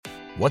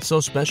What's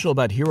so special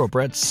about Hero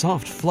Bread's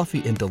soft,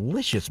 fluffy, and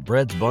delicious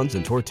breads, buns,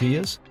 and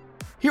tortillas?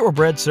 Hero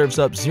Bread serves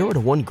up 0 to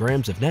 1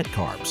 grams of net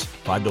carbs,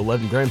 5 to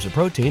 11 grams of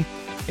protein,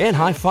 and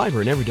high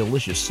fiber in every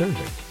delicious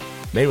serving.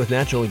 Made with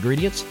natural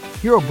ingredients,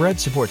 Hero Bread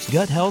supports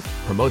gut health,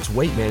 promotes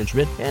weight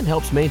management, and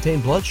helps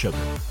maintain blood sugar.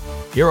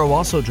 Hero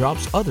also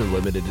drops other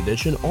limited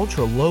edition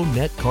ultra-low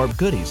net carb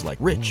goodies like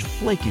rich,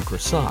 flaky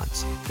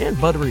croissants and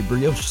buttery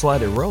brioche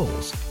slider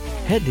rolls.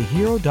 Head to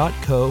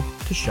hero.co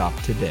to shop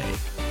today.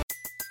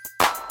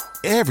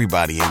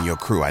 Everybody in your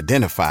crew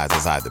identifies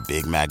as either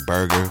Big Mac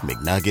Burger,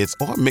 McNuggets,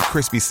 or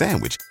McCrispy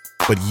Sandwich.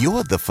 But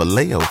you're the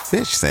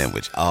Filet-O-Fish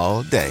Sandwich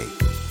all day.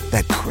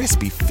 That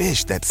crispy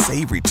fish, that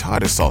savory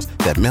tartar sauce,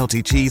 that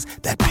melty cheese,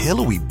 that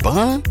pillowy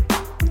bun.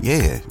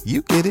 Yeah,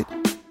 you get it.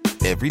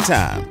 Every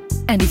time.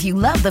 And if you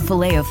love the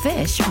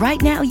Filet-O-Fish,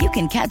 right now you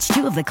can catch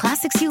 2 of the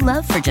classics you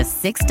love for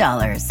just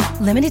 $6.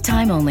 Limited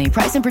time only.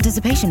 Price and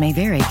participation may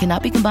vary.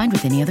 Cannot be combined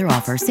with any other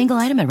offer. Single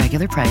item at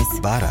regular price.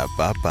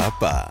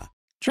 Ba-da-ba-ba-ba.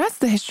 Dress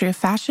the History of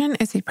Fashion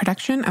is a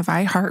production of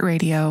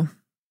iHeartRadio.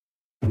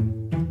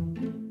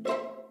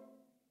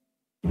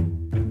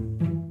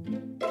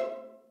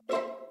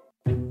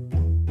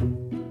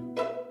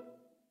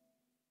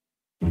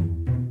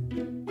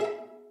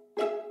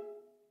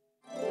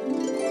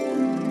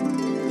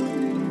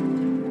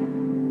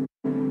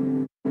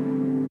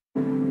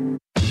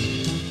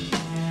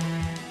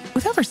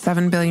 With over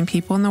 7 billion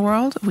people in the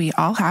world, we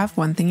all have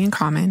one thing in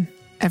common.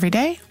 Every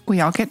day, we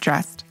all get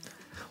dressed.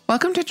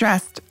 Welcome to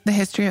Dressed, the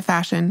History of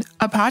Fashion,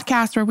 a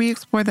podcast where we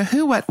explore the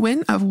who, what,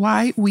 when of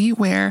why we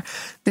wear.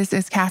 This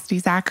is Cassidy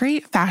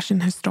Zachary, fashion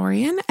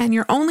historian, and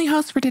your only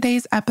host for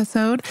today's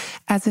episode,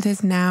 as it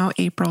is now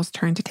April's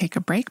turn to take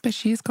a break, but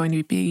she's going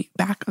to be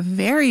back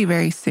very,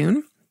 very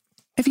soon.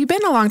 If you've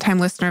been a longtime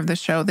listener of the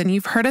show, then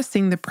you've heard us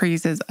sing the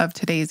praises of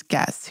today's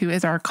guest, who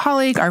is our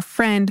colleague, our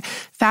friend,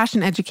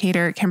 fashion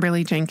educator,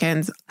 Kimberly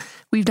Jenkins.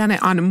 We've done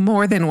it on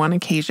more than one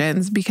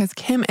occasion because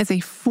Kim is a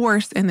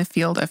force in the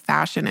field of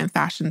fashion and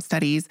fashion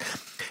studies.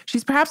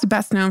 She's perhaps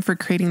best known for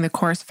creating the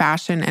course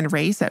Fashion and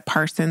Race at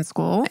Parsons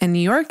School in New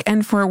York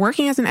and for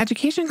working as an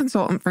education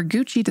consultant for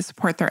Gucci to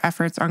support their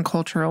efforts on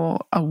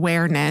cultural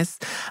awareness.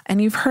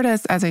 And you've heard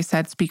us, as I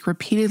said, speak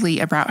repeatedly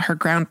about her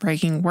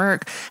groundbreaking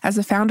work as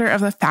the founder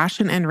of the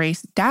Fashion and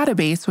Race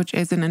database, which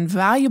is an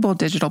invaluable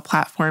digital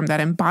platform that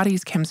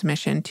embodies Kim's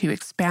mission to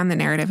expand the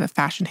narrative of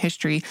fashion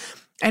history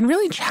and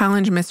really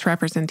challenge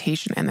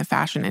misrepresentation in the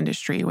fashion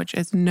industry, which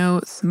is no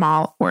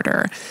small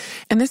order.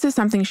 And this is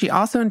something she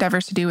also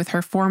endeavors to do with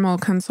her formal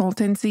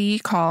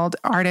consultancy called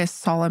Artist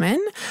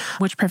Solomon,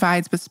 which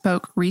provides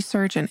bespoke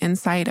research and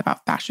insight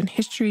about fashion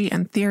history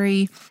and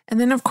theory. And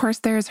then, of course,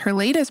 there's her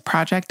latest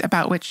project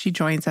about which she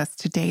joins us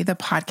today, the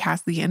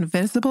podcast, The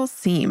Invisible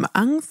Seam,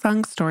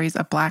 Unsung Stories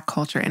of Black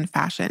Culture and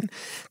Fashion.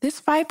 This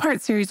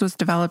 5-part series was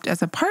developed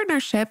as a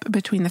partnership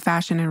between the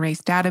Fashion and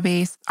Race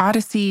database,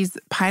 Odyssey's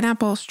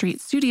Pineapple Street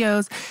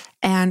Studios,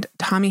 and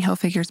Tommy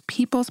Hilfiger's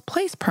People's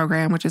Place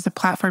program, which is a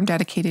platform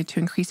dedicated to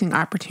increasing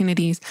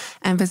opportunities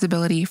and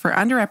visibility for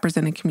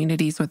underrepresented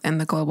communities within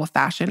the global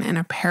fashion and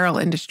apparel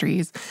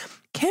industries.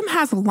 Kim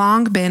has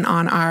long been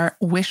on our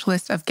wish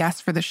list of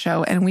guests for the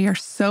show, and we are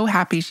so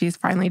happy she's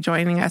finally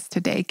joining us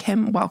today.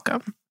 Kim,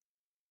 welcome.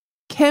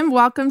 Kim,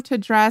 welcome to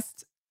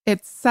Dressed.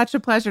 It's such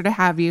a pleasure to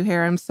have you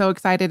here. I'm so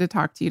excited to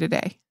talk to you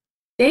today.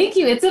 Thank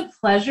you. It's a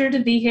pleasure to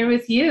be here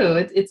with you.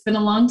 It's been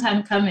a long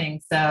time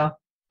coming, so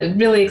I'm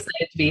really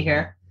excited to be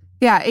here.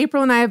 Yeah,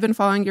 April and I have been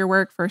following your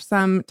work for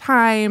some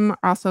time,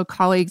 also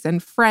colleagues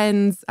and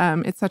friends.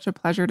 It's such a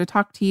pleasure to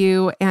talk to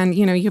you. And,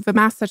 you know, you've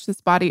amassed such this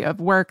body of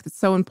work that's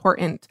so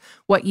important,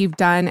 what you've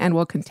done and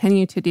will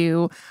continue to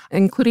do,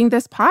 including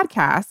this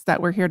podcast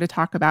that we're here to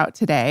talk about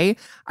today.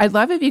 I'd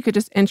love if you could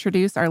just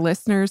introduce our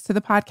listeners to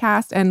the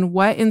podcast and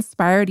what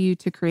inspired you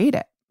to create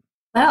it.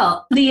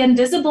 Well, The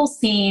Invisible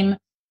Seam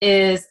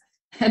is,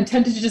 I'm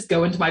tempted to just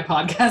go into my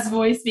podcast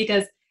voice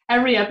because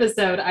every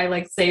episode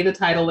I say the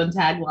title and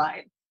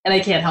tagline. And I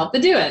can't help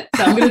but do it.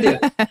 So I'm going to do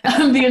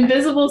it. The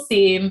Invisible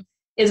Seam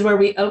is where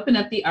we open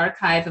up the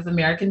archive of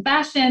American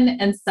fashion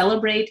and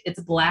celebrate its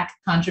Black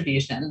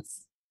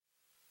contributions.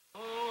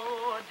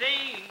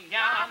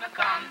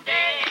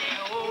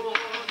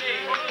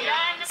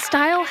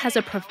 Style has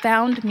a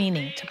profound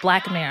meaning to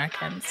Black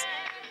Americans.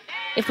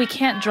 If we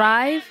can't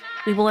drive,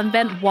 we will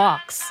invent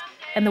walks,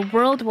 and the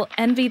world will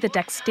envy the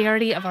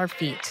dexterity of our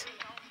feet.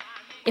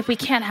 If we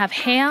can't have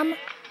ham,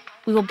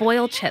 we will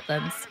boil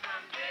chitlins.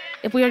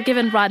 If we are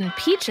given rotten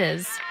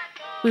peaches,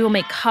 we will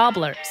make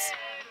cobblers.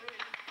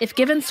 If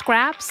given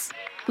scraps,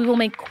 we will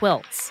make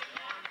quilts.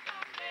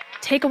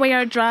 Take away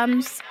our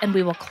drums, and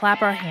we will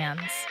clap our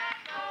hands.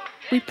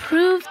 We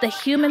prove the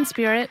human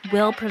spirit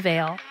will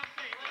prevail.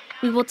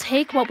 We will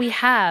take what we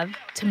have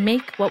to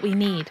make what we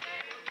need.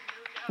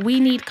 We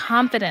need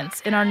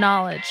confidence in our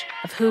knowledge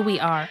of who we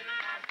are.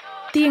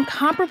 The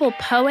incomparable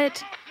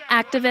poet,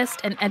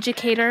 activist, and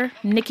educator,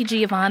 Nikki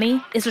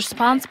Giovanni, is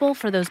responsible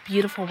for those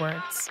beautiful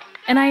words.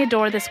 And I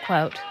adore this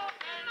quote.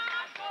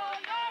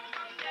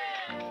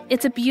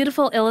 It's a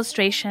beautiful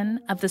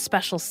illustration of the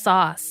special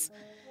sauce,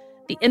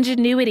 the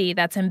ingenuity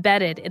that's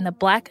embedded in the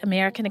Black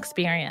American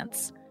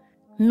experience,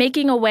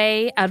 making a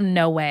way out of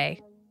no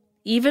way,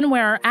 even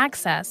where our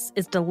access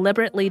is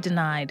deliberately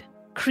denied,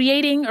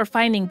 creating or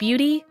finding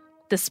beauty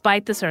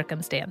despite the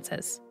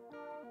circumstances.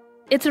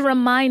 It's a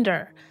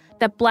reminder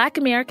that Black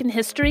American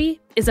history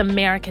is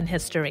American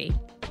history,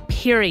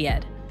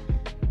 period,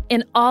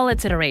 in all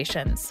its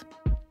iterations.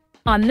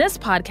 On this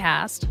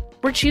podcast,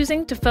 we're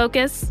choosing to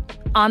focus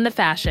on the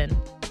fashion.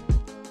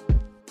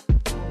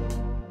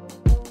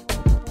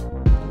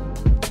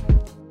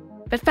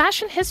 But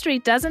fashion history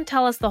doesn't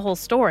tell us the whole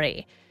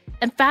story,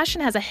 and fashion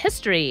has a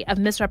history of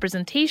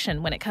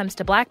misrepresentation when it comes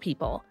to Black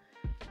people.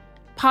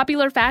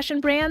 Popular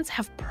fashion brands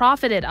have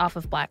profited off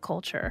of Black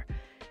culture.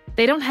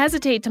 They don't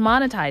hesitate to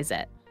monetize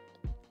it.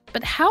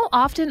 But how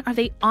often are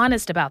they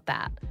honest about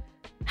that?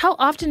 How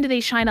often do they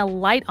shine a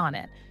light on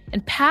it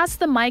and pass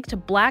the mic to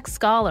Black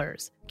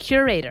scholars,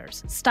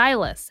 curators,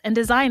 stylists, and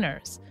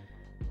designers?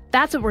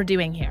 That's what we're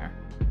doing here.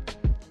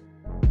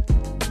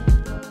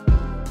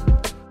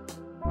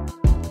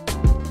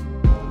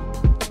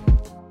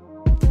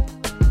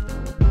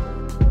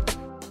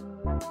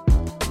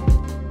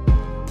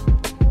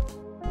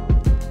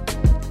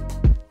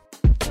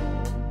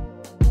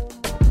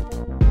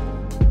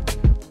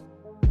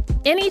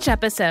 In each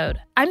episode,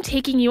 I'm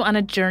taking you on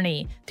a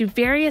journey through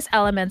various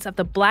elements of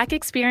the Black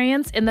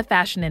experience in the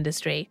fashion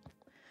industry.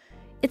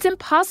 It's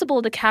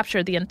impossible to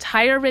capture the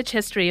entire rich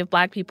history of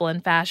Black people in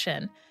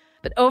fashion,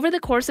 but over the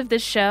course of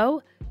this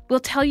show,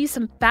 we'll tell you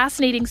some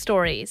fascinating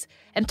stories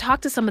and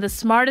talk to some of the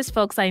smartest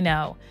folks I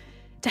know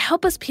to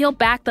help us peel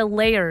back the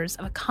layers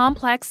of a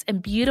complex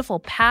and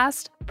beautiful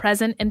past,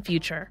 present, and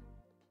future.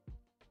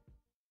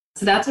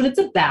 So that's what it's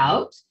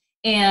about,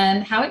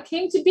 and how it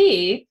came to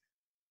be.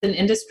 An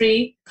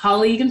industry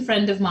colleague and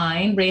friend of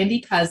mine,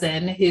 Randy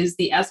Cousin, who's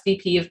the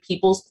SVP of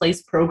People's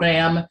Place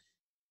Program,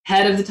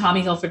 head of the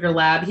Tommy Hilfiger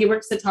Lab. He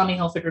works at Tommy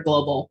Hilfiger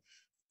Global,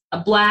 a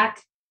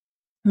Black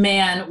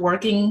man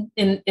working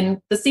in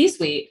the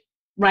C-suite,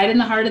 right in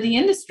the heart of the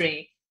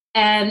industry.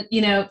 And,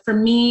 you know, for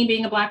me,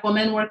 being a Black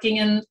woman working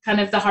in kind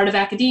of the heart of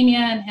academia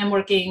and him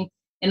working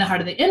in the heart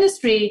of the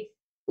industry,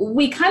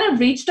 we kind of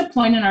reached a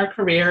point in our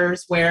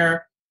careers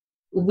where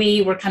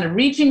we were kind of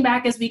reaching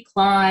back as we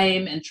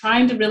climb and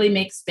trying to really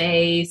make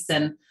space.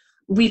 And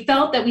we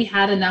felt that we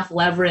had enough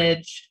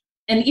leverage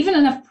and even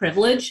enough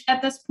privilege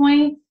at this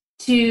point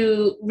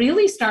to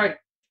really start,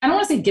 I don't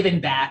want to say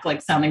giving back,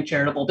 like sounding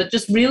charitable, but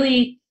just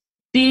really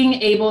being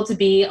able to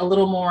be a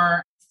little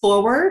more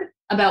forward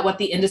about what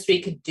the industry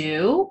could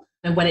do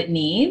and what it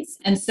needs.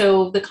 And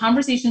so the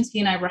conversations he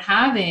and I were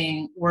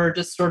having were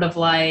just sort of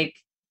like,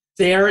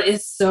 there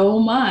is so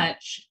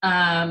much,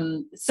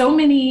 so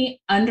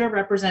many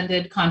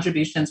underrepresented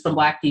contributions from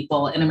Black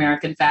people in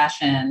American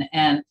fashion.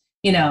 And,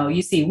 you know,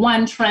 you see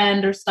one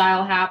trend or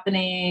style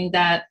happening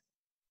that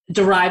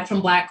derived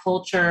from Black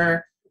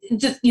culture,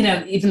 just, you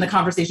know, even the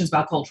conversations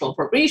about cultural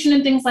appropriation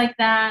and things like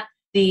that,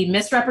 the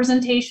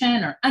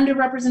misrepresentation or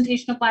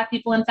underrepresentation of Black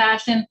people in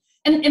fashion.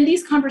 And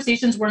these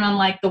conversations weren't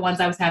unlike the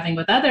ones I was having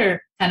with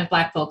other kind of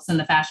Black folks in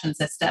the fashion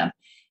system.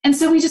 And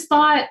so we just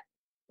thought,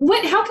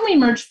 how can we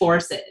merge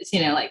forces? You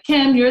know, like,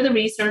 Kim, you're the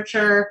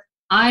researcher.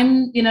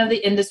 I'm, you know,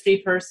 the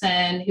industry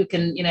person who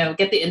can, you know,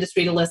 get the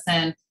industry to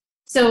listen.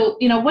 So,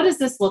 you know, what does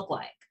this look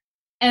like?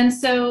 And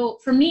so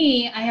for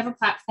me, I have a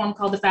platform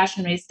called the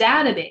Fashion Race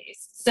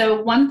Database.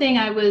 So one thing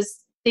I was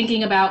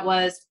thinking about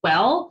was,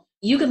 well,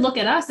 you could look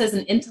at us as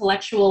an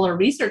intellectual or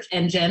research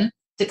engine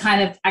to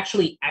kind of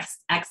actually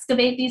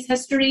excavate these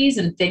histories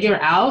and figure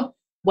out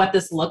what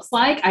this looks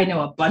like. I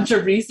know a bunch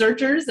of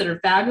researchers that are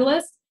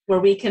fabulous, where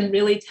we can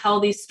really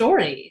tell these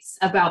stories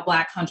about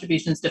Black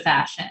contributions to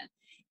fashion.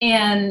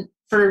 And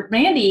for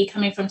Randy,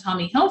 coming from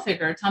Tommy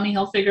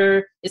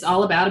Hilfiger is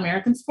all about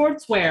American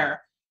sportswear.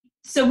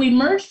 So we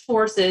merged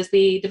forces.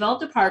 We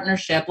developed a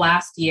partnership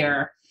last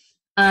year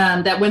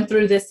that went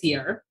through this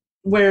year,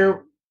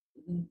 where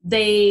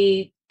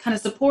they kind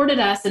of supported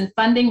us in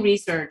funding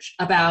research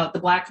about the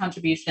Black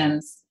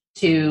contributions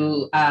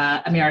to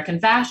American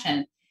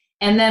fashion.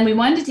 And then we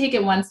wanted to take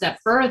it one step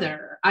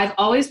further. I've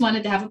always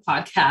wanted to have a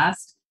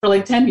podcast for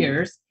like 10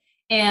 years.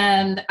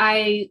 And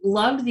I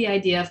loved the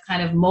idea of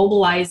kind of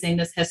mobilizing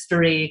this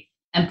history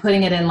and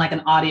putting it in like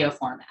an audio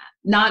format,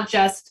 not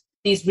just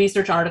these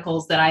research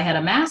articles that I had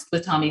amassed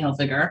with Tommy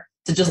Hilfiger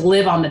to just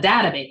live on the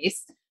database,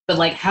 but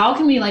like, how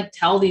can we like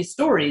tell these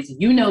stories?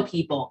 You know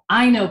people,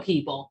 I know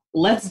people,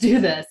 let's do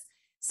this.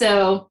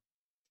 So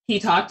he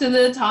talked to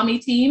the Tommy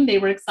team. They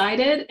were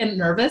excited and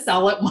nervous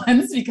all at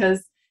once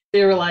because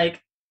they were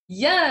like,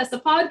 yes, a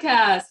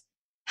podcast.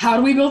 How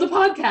do we build a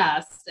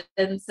podcast?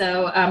 And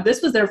so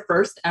this was their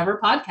first ever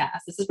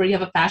podcast. This is where you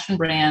have a fashion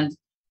brand,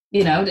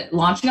 you know,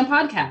 launching a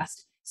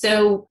podcast.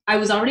 So I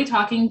was already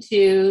talking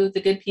to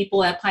the good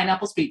people at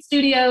Pineapple Street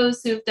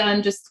Studios who've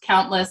done just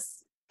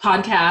countless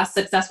podcasts,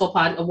 successful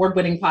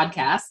award-winning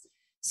podcasts.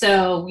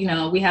 So, you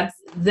know, we had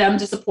them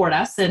to support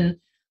us. And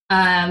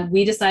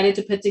we decided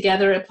to put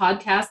together a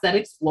podcast that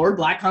explored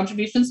Black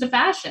contributions to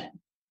fashion.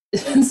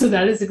 And so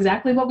that is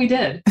exactly what we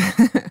did.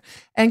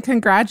 And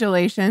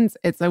congratulations.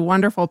 It's a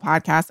wonderful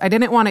podcast. I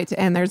didn't want it to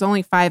end. There's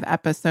only 5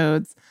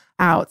 episodes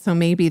out, so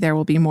maybe there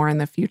will be more in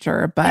the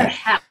future. But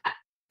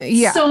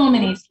yeah, so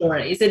many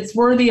stories. It's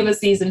worthy of a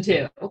season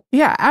 2.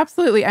 Yeah,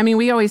 absolutely. I mean,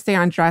 we always say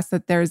on Dress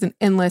that there's an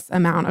endless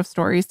amount of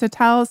stories to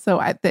tell. So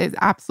the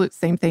absolute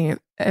same thing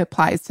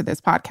applies to this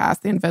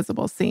podcast, The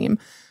Invisible Seam.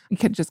 You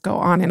could just go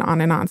on and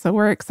on and on. So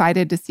we're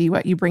excited to see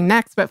what you bring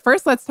next. But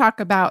first, let's talk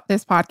about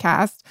this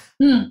podcast.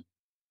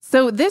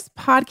 So this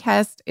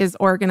podcast is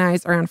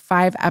organized around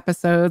 5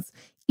 episodes,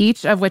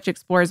 each of which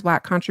explores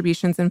Black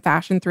contributions in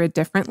fashion through a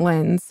different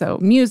lens. So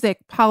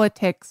music,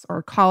 politics,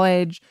 or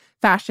college,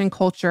 fashion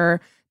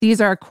culture. These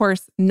are, of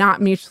course,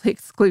 not mutually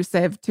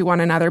exclusive to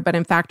one another, but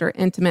in fact are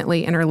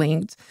intimately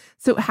interlinked.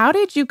 So how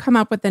did you come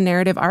up with the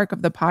narrative arc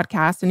of the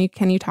podcast? And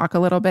can you talk a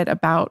little bit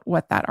about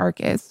what that arc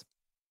is?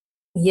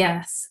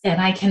 Yes, and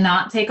I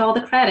cannot take all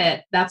the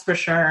credit, that's for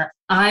sure.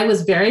 I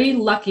was very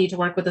lucky to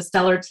work with a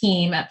stellar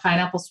team at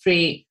Pineapple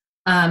Street.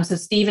 So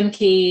Stephen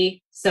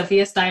Key,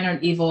 Sophia Steiner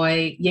and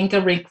Evoy,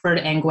 Yinka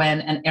Rinkford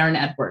Angwin, and Aaron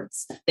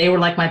Edwards. They were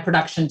like my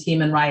production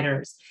team and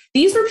writers.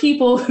 These were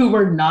people who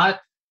were not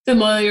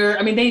familiar.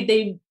 I mean,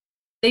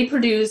 they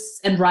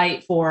produce and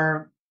write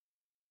for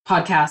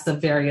podcasts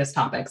of various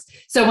topics.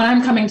 So when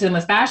I'm coming to them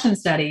with fashion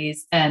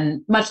studies,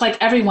 and much like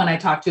everyone I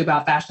talk to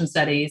about fashion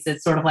studies,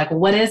 it's sort of like, well,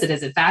 what is it?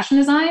 Is it fashion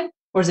design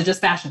or is it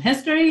just fashion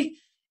history?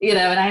 And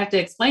I have to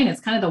explain it's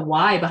kind of the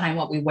why behind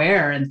what we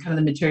wear and kind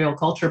of the material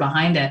culture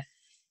behind it.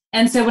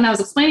 And so when I was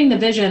explaining the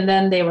vision,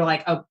 then they were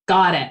like, oh,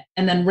 got it.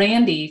 And then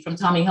Randy from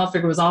Tommy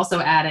Hilfiger was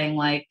also adding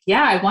like,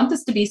 yeah, I want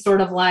this to be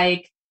sort of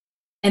like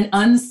an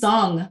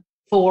unsung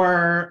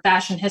for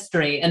fashion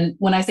history. And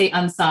when I say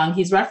unsung,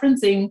 he's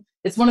referencing,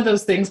 it's one of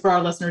those things for our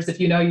listeners, if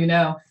you know, you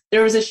know.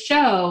 There was a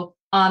show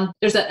on,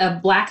 there's a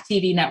Black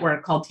TV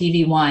network called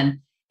TV One,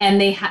 and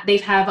they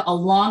have a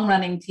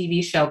long-running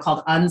TV show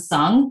called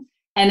Unsung.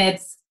 And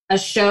it's a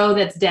show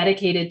that's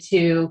dedicated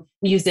to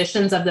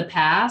musicians of the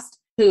past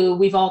who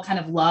we've all kind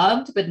of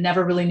loved, but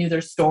never really knew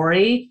their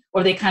story,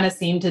 or they kind of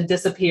seem to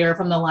disappear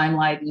from the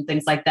limelight and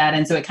things like that.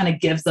 And so it kind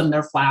of gives them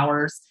their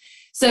flowers.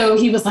 So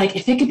he was like,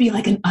 if it could be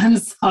like an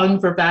unsung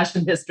for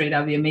fashion history, that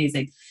would be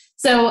amazing.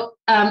 So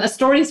a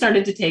story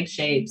started to take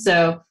shape.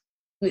 So,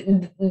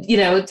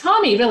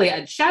 Tommy,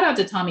 really, shout out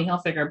to Tommy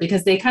Hilfiger,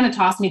 because they kind of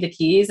tossed me the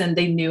keys and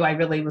they knew I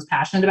really was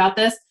passionate about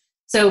this.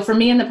 So for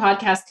me and the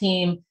podcast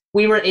team,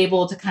 we were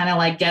able to kind of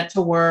like get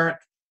to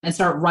work and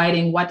start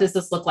writing, what does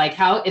this look like?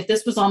 How, if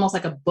this was almost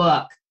like a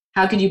book,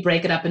 how could you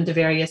break it up into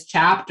various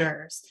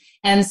chapters?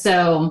 And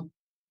so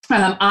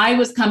I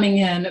was coming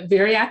in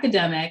very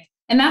academic,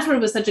 and that's where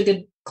it was such a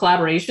good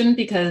collaboration,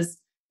 because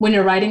when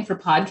you're writing for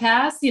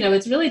podcasts,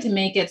 it's really to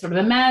make it sort of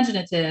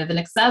imaginative and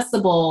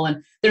accessible.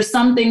 And there's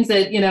some things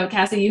that,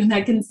 Cassie, you and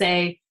I can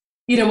say,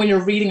 when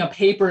you're reading a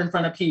paper in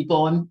front of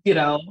people and,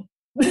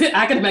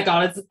 academic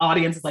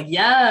audience is like,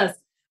 yes.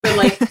 But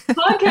like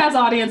podcast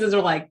audiences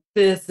are like,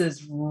 this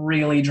is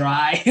really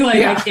dry.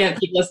 I can't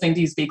keep listening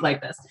to you speak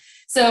like this.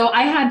 So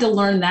I had to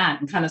learn that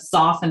and kind of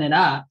soften it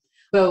up.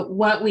 But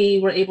what we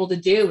were able to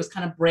do was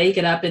kind of break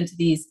it up into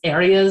these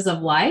areas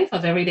of life,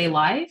 of everyday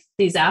life,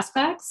 these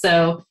aspects.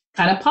 So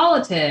kind of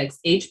politics,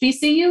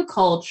 HBCU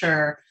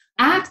culture,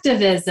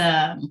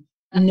 activism,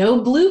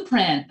 no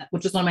blueprint,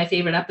 which is one of my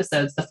favorite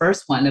episodes, the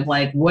first one of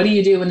like, what do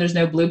you do when there's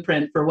no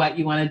blueprint for what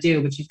you want to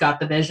do, but you've got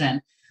the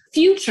vision?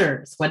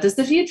 Futures, what does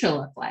the future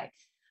look like?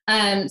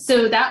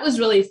 So that was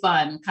really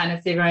fun, kind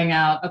of figuring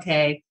out,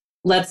 okay,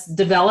 let's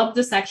develop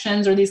the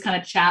sections or these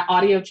kind of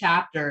audio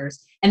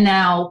chapters. And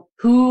now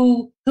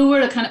who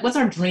are the kind of, what's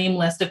our dream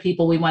list of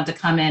people we want to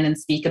come in and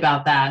speak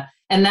about that?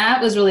 And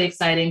that was really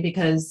exciting,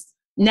 because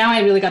now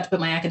I really got to put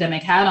my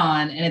academic hat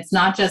on, and it's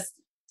not just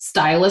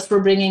stylists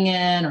we're bringing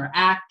in or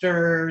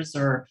actors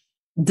or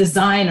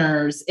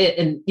designers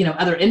and,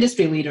 other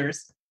industry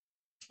leaders.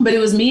 But it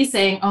was me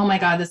saying, oh my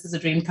God, this is a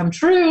dream come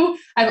true.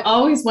 I've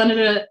always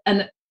wanted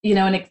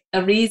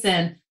a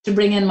reason to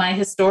bring in my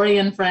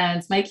historian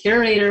friends, my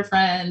curator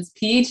friends,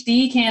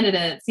 PhD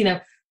candidates.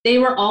 They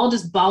were all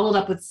just bottled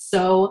up with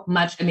so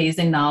much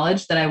amazing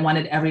knowledge that I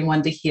wanted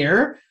everyone to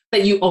hear,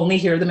 but you only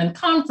hear them in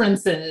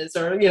conferences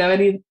or,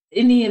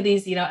 any of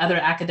these, other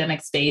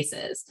academic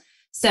spaces.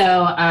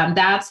 So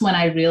that's when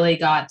I really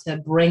got to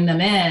bring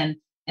them in.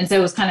 And so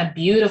it was kind of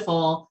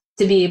beautiful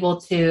to be able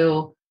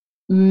to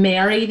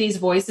marry these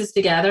voices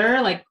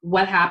together. Like,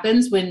 what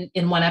happens when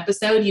in one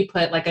episode you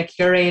put like a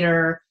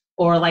curator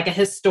or like a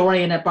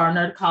historian at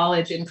Barnard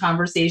College in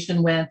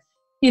conversation with,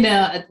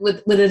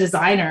 with a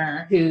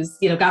designer who's,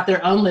 got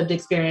their own lived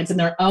experience and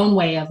their own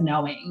way of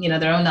knowing,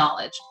 their own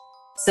knowledge.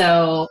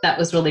 So that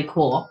was really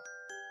cool.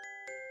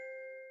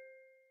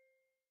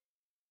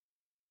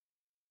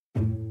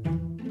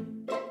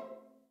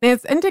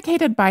 As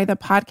indicated by the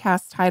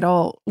podcast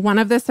title, one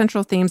of the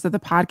central themes of the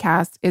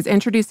podcast is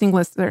introducing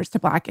listeners to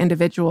Black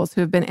individuals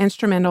who have been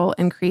instrumental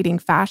in creating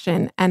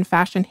fashion and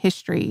fashion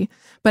history,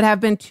 but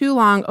have been too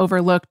long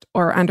overlooked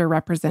or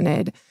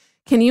underrepresented.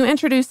 Can you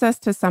introduce us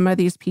to some of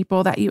these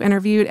people that you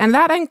interviewed? And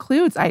that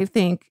includes, I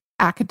think,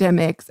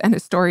 academics and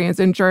historians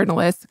and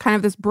journalists, kind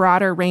of this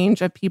broader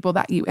range of people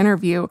that you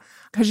interview,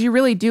 because you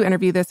really do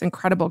interview this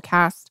incredible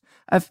cast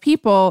of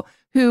people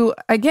who,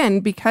 again,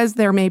 because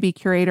they're maybe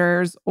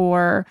curators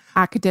or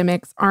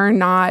academics, are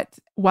not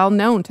well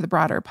known to the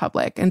broader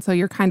public. And so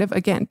you're kind of,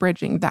 again,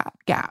 bridging that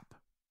gap.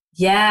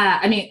 Yeah.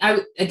 I mean,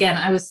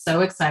 I was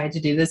so excited to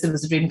do this. It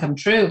was a dream come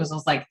true because I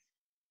was like,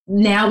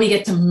 now we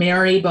get to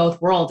marry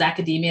both worlds,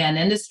 academia and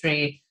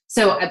industry.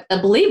 So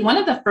I believe one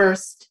of the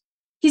first,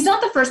 he's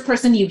not the first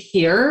person you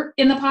hear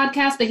in the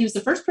podcast, but he was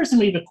the first person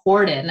we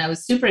recorded. And I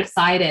was super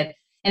excited.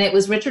 And it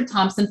was Richard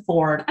Thompson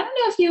Ford. I don't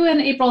know if you and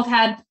April have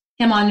had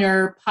him on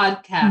your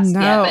podcast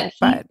yet,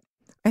 but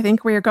I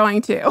think we are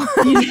going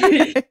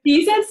to.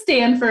 He's at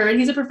Stanford.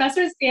 He's a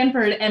professor at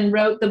Stanford and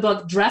wrote the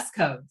book Dress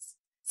Codes.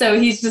 So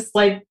he's just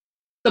like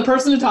the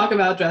person to talk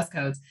about dress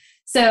codes.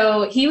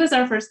 So he was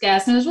our first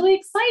guest, and it was really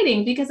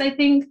exciting because I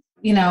think,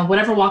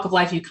 whatever walk of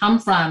life you come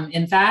from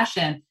in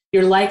fashion,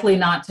 you're likely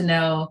not to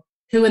know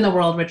who in the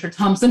world Richard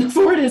Thompson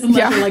Ford is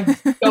unless you're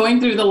like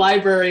going through the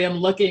library and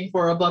looking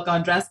for a book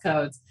on dress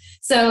codes.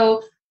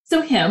 So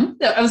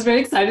I was very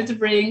excited to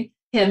bring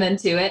him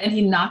into it, and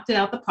he knocked it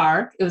out the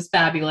park. It was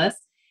fabulous.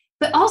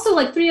 But also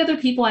like 3 other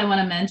people I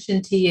want to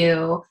mention to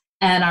you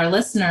and our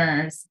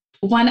listeners.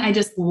 One I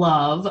just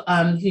love,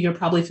 who you're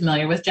probably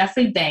familiar with,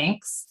 Jeffrey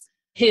Banks,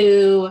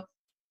 who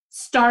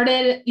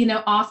started,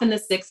 off in the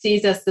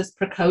 60s as this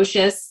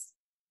precocious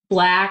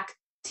Black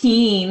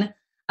teen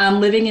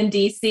living in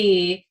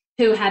DC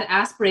who had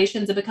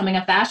aspirations of becoming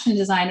a fashion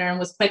designer and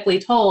was quickly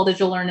told, as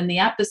you'll learn in the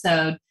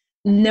episode,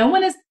 no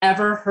one has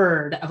ever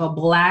heard of a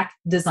Black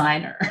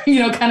designer,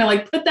 kind of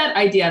like put that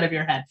idea out of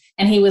your head.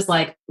 And he was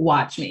like,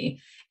 watch me.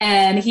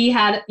 And he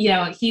had,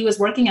 he was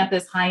working at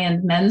this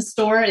high-end men's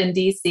store in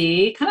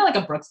DC, kind of like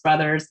a Brooks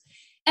Brothers,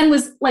 and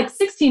was like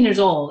 16 years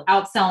old,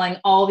 outselling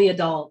all the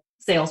adult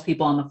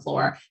salespeople on the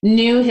floor,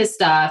 knew his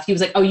stuff. He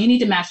was like, oh, you need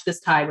to match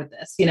this tie with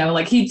this,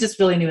 like he just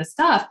really knew his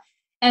stuff,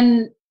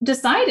 and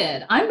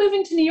decided, I'm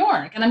moving to New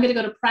York and I'm going to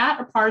go to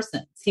Pratt or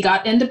Parsons. He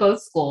got into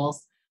both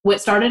schools,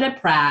 started at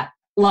Pratt.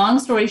 Long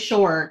story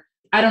short,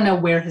 I don't know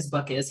where his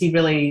book is.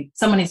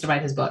 Someone needs to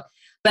write his book.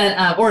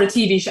 But, or a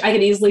TV show. I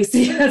could easily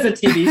see it as a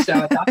TV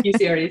show, a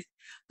docuseries.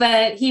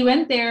 But he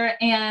went there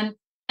and,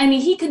 I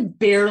mean, he could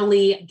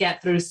barely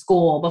get through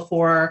school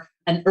before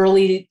an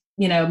early,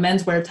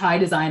 menswear tie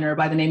designer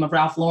by the name of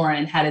Ralph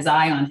Lauren had his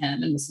eye on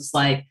him and was just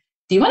like,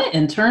 do you want to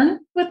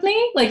intern with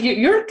me? Like,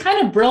 you're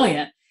kind of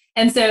brilliant.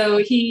 And so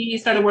he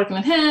started working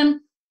with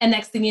him. And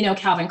next thing you know,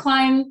 Calvin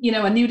Klein,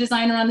 a new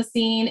designer on the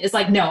scene is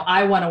like, no,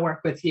 I want to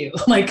work with you.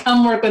 Like,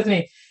 come work with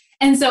me.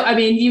 And so, I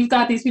mean, you've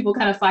got these people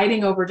kind of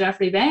fighting over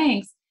Jeffrey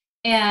Banks.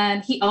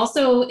 And he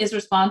also is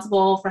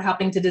responsible for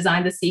helping to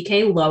design the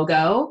CK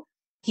logo.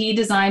 He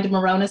designed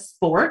Merona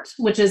Sport,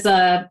 which is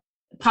a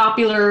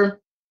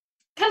popular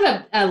kind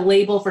of a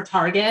label for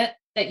Target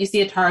that you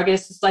see at Target.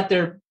 It's just like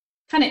their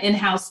kind of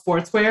in-house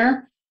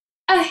sportswear.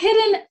 A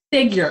hidden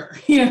figure,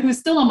 who's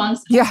still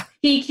amongst us. Yeah.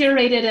 He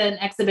curated an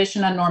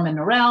exhibition on Norman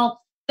Norell.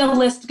 The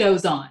list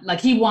goes on. Like,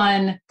 he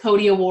won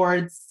Cody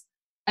Awards.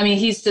 I mean,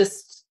 he's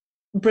just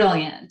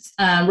brilliant.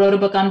 Wrote a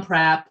book on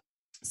prep.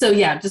 So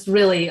yeah, just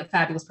really a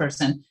fabulous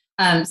person.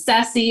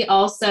 Ceci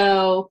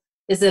also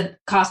is a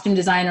costume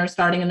designer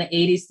starting in the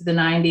 80s to the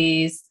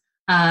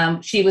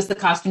 90s. She was the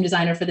costume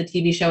designer for the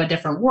TV show A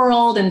Different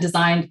World and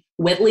designed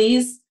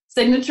Whitley's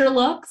signature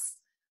looks,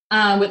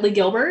 Whitley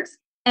Gilbert.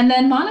 And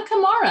then Monica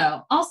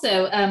Morrow,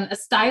 also a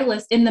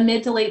stylist in the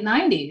mid to late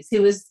 90s,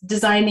 who was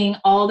designing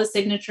all the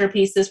signature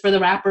pieces for the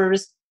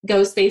rappers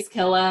Ghostface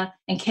Killah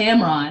and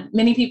Cameron.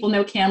 Many people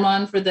know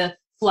Cameron for the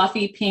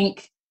fluffy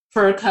pink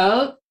fur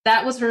coat.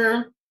 That was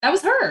her. That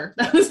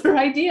was her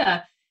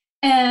idea.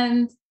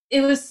 And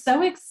it was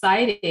so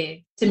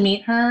exciting to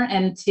meet her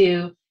and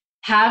to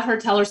have her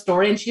tell her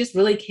story. And she just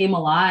really came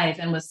alive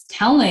and was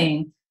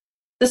telling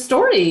the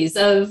stories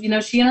of,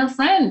 she and her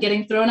friend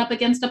getting thrown up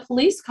against a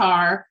police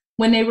car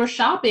when they were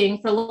shopping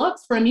for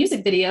looks for a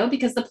music video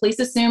because the police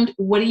assumed,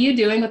 what are you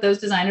doing with those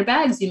designer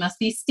bags? You must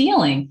be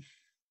stealing.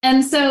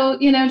 And so,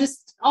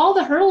 just all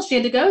the hurdles she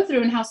had to go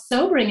through and how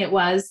sobering it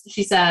was,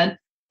 she said,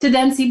 to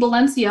then see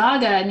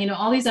Balenciaga and,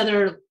 all these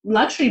other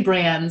luxury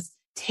brands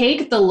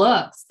take the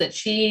looks that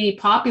she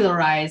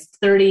popularized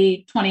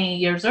 30, 20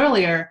 years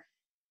earlier.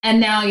 And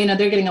now,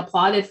 they're getting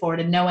applauded for it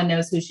and no one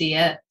knows who she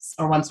is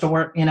or wants to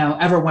work,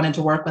 ever wanted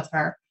to work with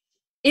her.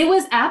 It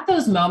was at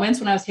those moments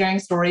when I was hearing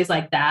stories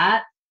like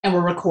that and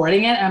we're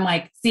recording it. I'm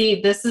like,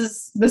 see, this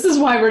is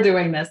why we're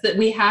doing this, that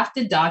we have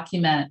to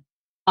document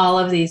all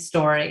of these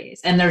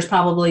stories. And there's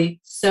probably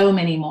so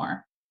many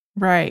more.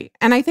 Right.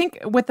 And I think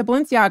with the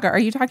Balenciaga, are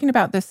you talking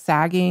about the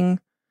sagging,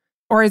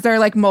 or is there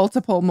like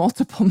multiple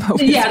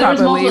moments? Yeah, there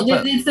was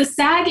multiple. It's the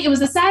sag. It was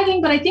the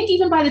sagging, but I think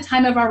even by the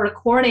time of our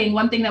recording,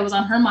 one thing that was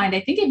on her mind,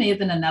 I think it may have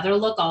been another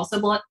look also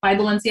by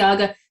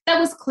Balenciaga that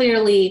was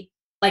clearly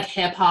like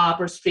hip hop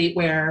or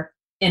streetwear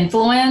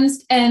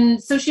influenced.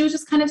 And so she was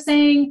just kind of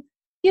saying,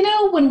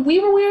 when we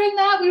were wearing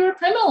that, we were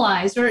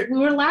criminalized or we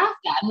were laughed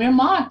at and we were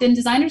mocked and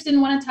designers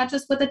didn't want to touch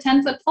us with a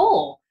 10-foot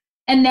pole.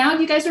 And now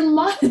you guys are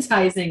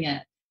monetizing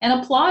it. and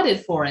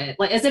applauded for it,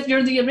 like as if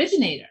you're the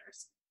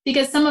originators.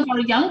 Because some of our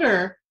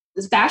younger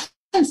fashion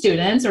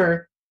students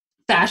or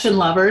fashion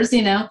lovers,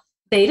 they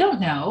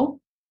don't know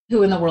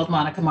who in the world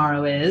Monica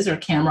Morrow is or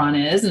Cameron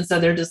is. And so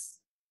they're just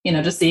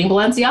seeing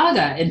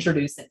Balenciaga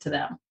introduce it to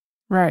them.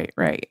 Right,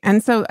 right.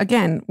 And so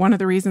again, one of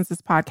the reasons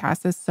this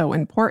podcast is so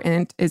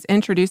important is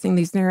introducing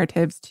these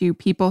narratives to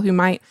people who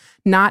might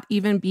not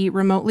even be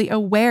remotely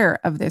aware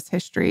of this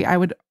history. I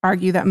would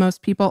argue that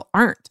most people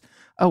aren't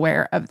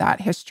aware of that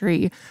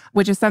history,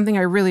 which is something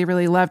I really,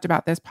 really loved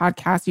about this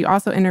podcast. You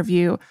also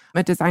interview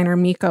a designer,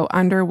 Miko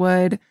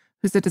Underwood,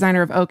 who's the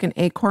designer of Oak and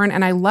Acorn.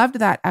 And I loved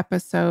that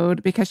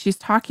episode because she's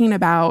talking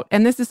about,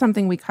 and this is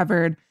something we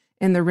covered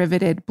in the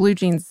Riveted Blue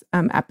Jeans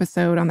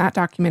episode on that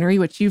documentary,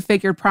 which you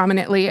figured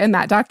prominently in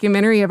that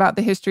documentary about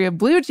the history of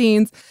blue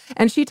jeans.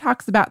 And she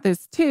talks about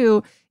this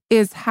too,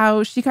 is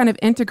how she kind of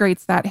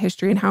integrates that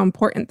history and how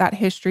important that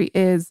history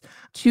is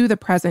to the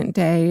present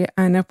day.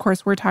 And of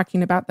course, we're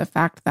talking about the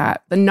fact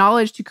that the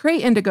knowledge to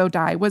create indigo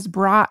dye was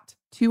brought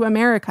to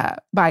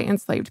America by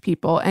enslaved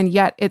people. And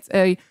yet it's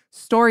a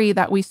story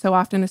that we so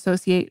often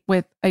associate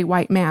with a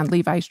white man,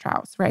 Levi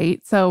Strauss,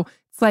 right? So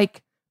it's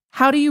like,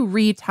 how do you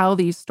retell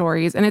these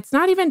stories? And it's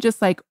not even just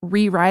like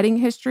rewriting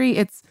history,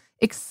 it's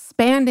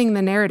expanding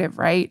the narrative,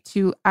 right?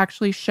 To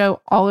actually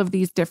show all of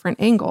these different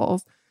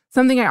angles.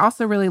 Something I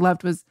also really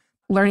loved was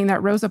learning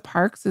that Rosa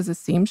Parks is a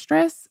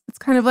seamstress. It's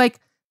kind of like,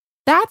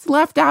 that's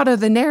left out of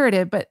the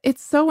narrative, but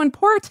it's so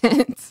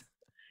important.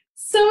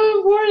 So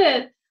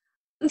important.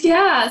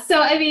 Yeah.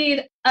 So, I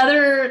mean,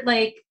 other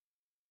like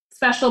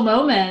special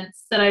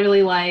moments that I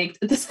really liked,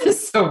 this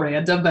is so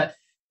random, but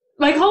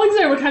my colleagues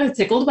and I were kind of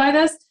tickled by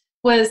this,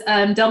 was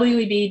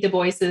W.E.B. Du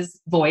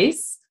Bois's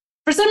voice.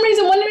 For some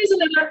reason, one reason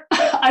or another,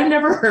 I've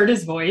never heard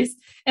his voice.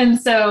 And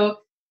so,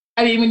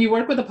 I mean, when you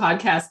work with a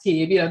podcast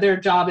team, their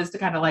job is to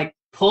kind of like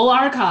pull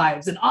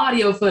archives and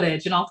audio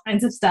footage and all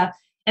kinds of stuff.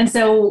 And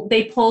so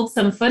they pulled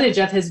some footage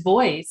of his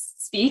voice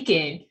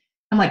speaking.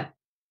 I'm like,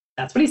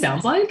 that's what he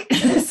sounds like?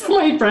 So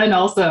my friend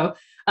also,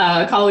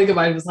 a colleague of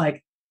mine, was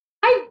like,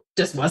 I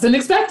just wasn't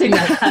expecting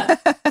that.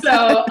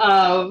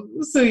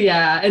 So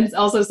yeah. And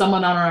also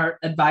someone on our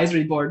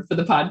advisory board for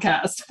the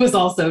podcast was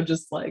also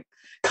just like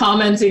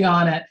commenting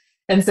on it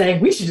and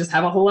saying, we should just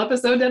have a whole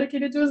episode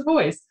dedicated to his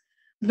voice.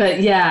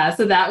 But yeah,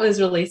 so that was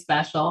really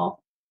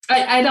special.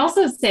 I'd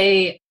also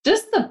say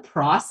just the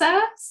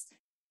process,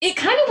 it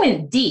kind of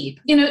went deep,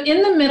 in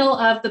the middle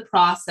of the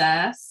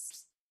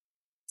process.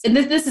 And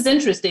this is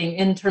interesting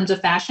in terms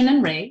of fashion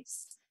and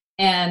race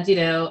and,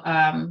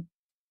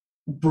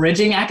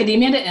 bridging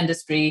academia to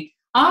industry.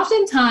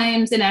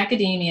 Oftentimes in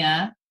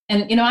academia,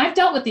 and, I've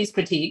dealt with these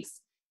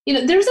critiques,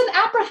 there's an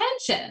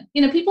apprehension.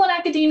 People in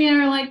academia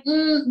are like,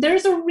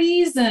 there's a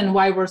reason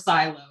why we're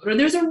siloed, or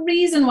there's a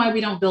reason why we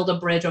don't build a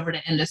bridge over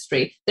to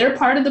industry. They're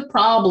part of the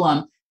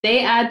problem. They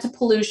add to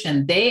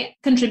pollution. They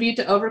contribute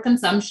to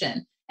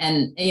overconsumption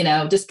and,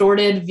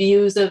 distorted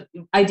views of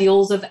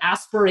ideals of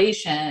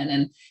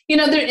aspiration.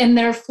 And,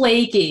 they're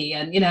flaky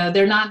and,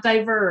 they're not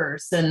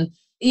diverse. And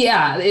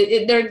yeah,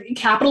 they're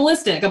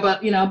capitalistic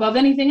above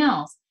anything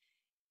else.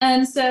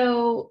 And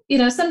so,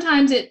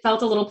 sometimes it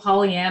felt a little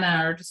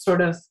Pollyanna or just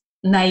sort of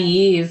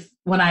naive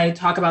when I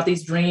talk about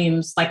these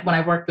dreams, like when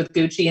I worked with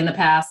Gucci in the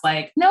past,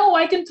 like, no,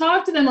 I can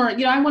talk to them or,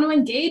 I want to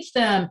engage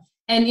them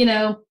and,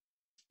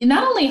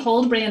 not only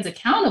hold brands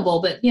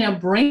accountable, but,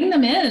 bring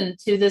them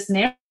into this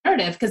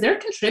narrative because they're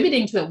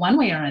contributing to it one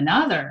way or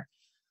another.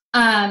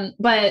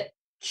 But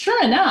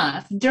sure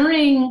enough,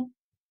 during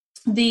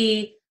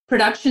the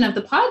production of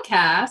the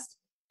podcast,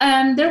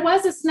 there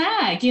was a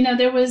snag.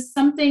 There was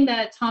something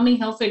that Tommy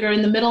Hilfiger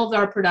in the middle of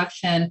our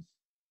production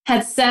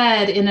had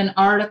said in an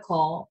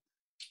article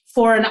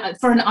for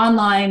an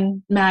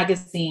online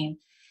magazine.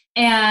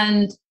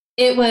 And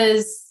it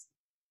was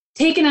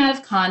taken out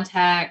of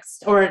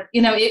context or,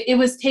 it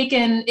was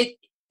taken,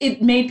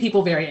 it made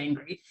people very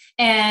angry.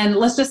 And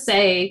let's just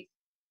say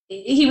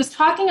he was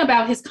talking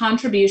about his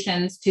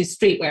contributions to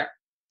streetwear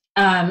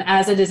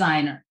as a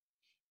designer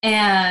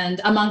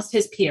and amongst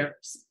his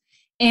peers.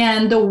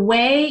 And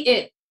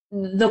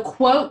the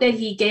quote that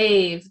he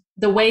gave,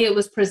 the way it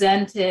was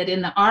presented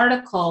in the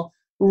article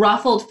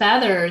ruffled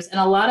feathers. And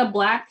a lot of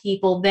Black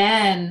people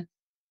then,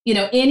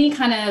 any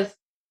kind of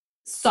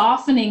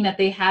softening that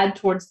they had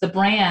towards the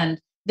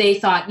brand, they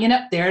thought,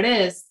 there it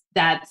is.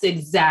 That's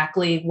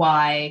exactly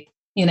why,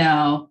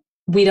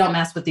 we don't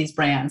mess with these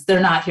brands. They're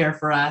not here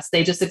for us.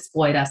 They just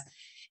exploit us.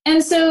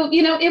 And so,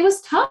 it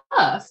was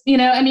tough,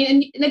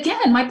 and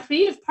again, my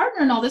creative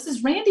partner in all this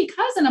is Randy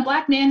Cousin, a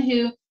Black man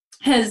who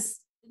has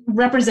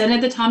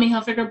represented the Tommy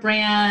Hilfiger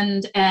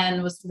brand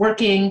and was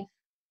working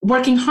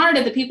hard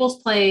at the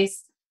People's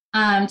Place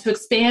to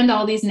expand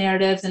all these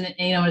narratives and,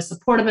 was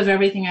supportive of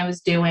everything I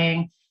was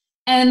doing.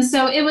 And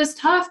so it was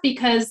tough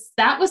because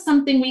that was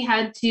something we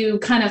had to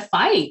kind of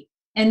fight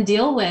and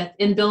deal with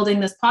in building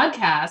this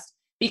podcast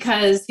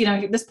because,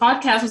 this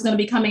podcast was going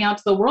to be coming out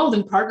to the world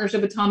in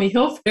partnership with Tommy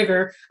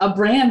Hilfiger, a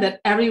brand that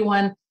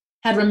everyone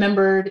had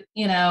remembered,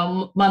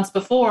 months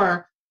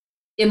before,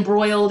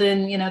 embroiled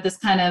in, this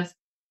kind of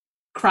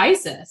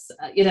crisis,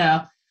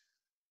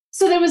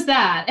 So there was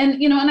that.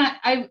 And,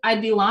 and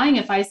I'd be lying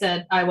if I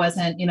said I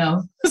wasn't,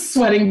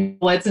 sweating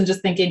bullets and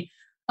just thinking,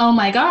 oh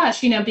my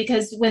gosh,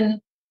 because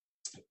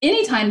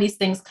anytime these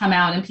things come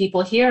out and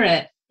people hear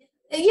it,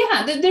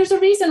 there's a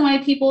reason why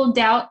people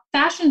doubt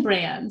fashion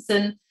brands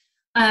and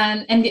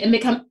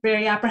become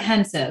very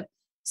apprehensive.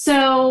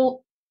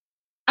 So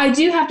I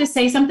do have to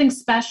say something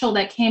special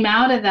that came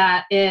out of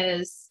that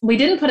is we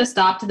didn't put a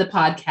stop to the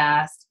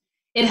podcast.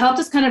 It helped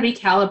us kind of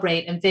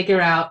recalibrate and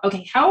figure out,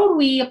 okay, how would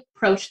we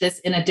approach this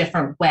in a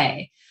different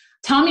way?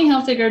 Tommy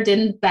Hilfiger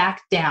didn't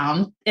back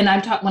down. And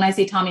when I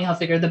say Tommy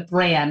Hilfiger, the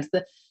brand,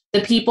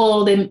 the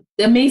people, the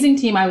amazing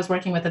team I was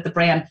working with at the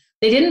brand,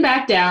 they didn't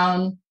back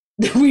down.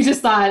 We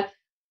just thought,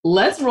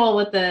 let's roll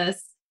with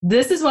this.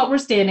 This is what we're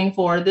standing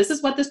for. This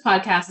is what this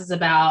podcast is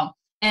about.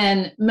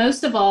 And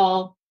most of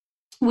all,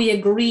 we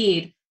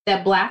agreed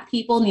that Black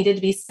people needed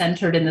to be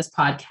centered in this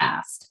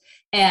podcast.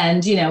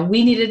 And,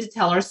 we needed to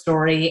tell our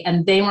story,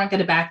 and they weren't going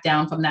to back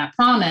down from that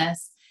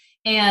promise.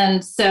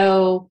 And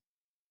so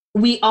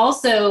we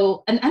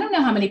also, and I don't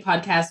know how many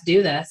podcasts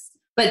do this,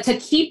 but to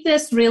keep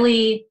this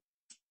really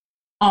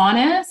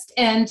honest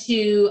and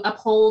to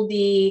uphold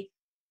the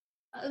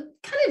kind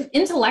of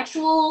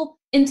intellectual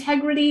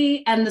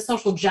integrity and the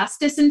social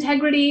justice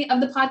integrity of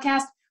the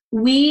podcast,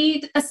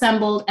 we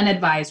assembled an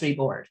advisory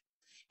board.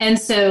 And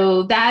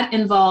so that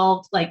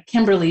involved like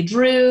Kimberly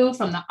Drew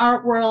from the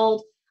art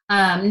world,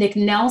 Nick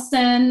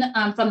Nelson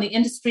from the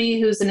industry,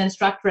 who's an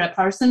instructor at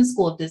Parsons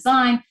School of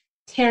Design,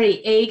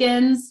 Terry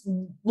Agans,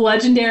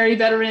 legendary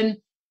veteran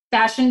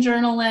fashion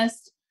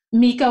journalist,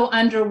 Miko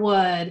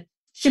Underwood,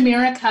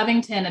 Shamira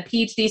Covington, a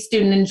PhD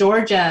student in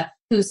Georgia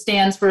who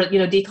stands for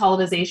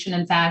decolonization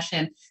in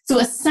fashion. So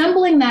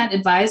assembling that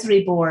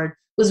advisory board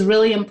was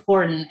really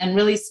important and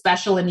really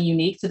special and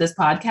unique to this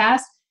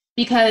podcast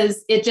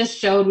because it just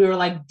showed we were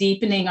like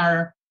deepening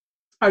our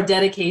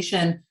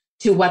dedication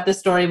to what the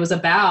story was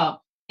about.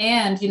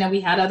 And,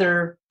 we had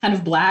other kind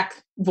of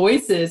Black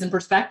voices and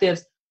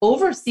perspectives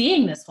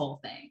overseeing this whole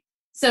thing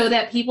so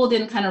that people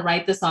didn't kind of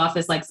write this off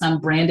as like some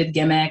branded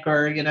gimmick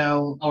or,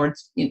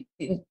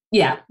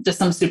 just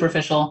some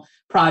superficial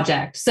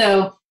project.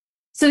 So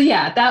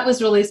yeah, that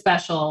was really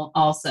special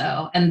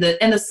also. And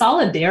the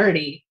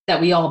solidarity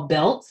that we all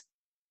built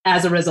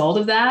as a result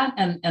of that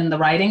and the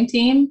writing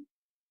team.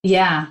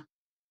 Yeah.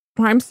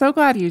 Well, I'm so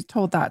glad you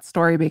told that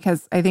story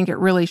because I think it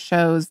really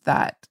shows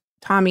that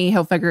Tommy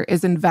Hilfiger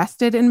is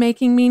invested in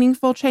making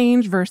meaningful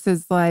change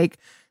versus like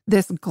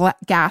this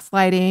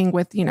gaslighting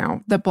with,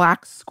 the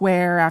black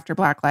square after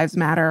Black Lives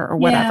Matter or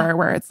whatever,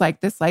 where it's like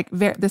this,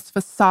 this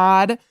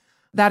facade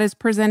that is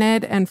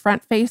presented and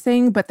front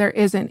facing, but there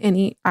isn't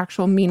any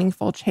actual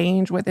meaningful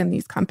change within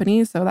these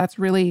companies. So that's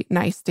really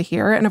nice to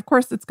hear. And of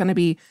course, it's going to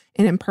be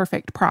an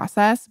imperfect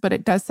process, but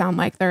it does sound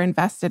like they're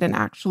invested in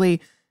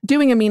actually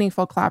doing a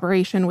meaningful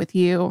collaboration with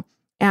you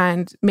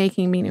and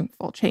making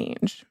meaningful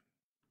change.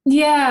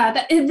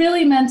 Yeah, it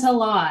really meant a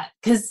lot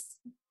because,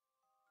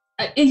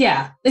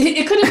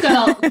 it could have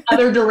gone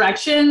other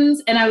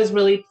directions. And I was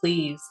really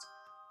pleased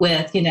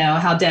with,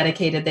 how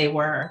dedicated they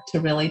were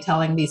to really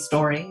telling these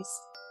stories.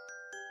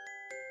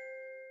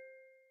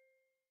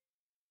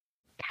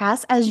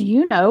 Cass, as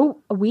you know,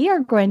 we are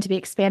going to be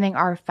expanding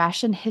our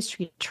fashion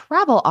history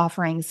travel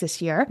offerings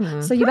this year. Mm-hmm.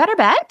 So you better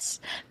bet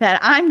that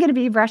I'm going to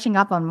be brushing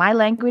up on my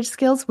language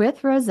skills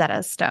with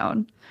Rosetta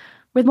Stone.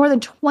 With more than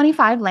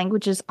 25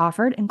 languages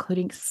offered,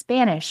 including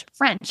Spanish,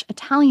 French,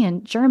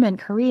 Italian, German,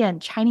 Korean,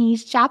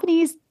 Chinese,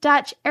 Japanese,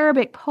 Dutch,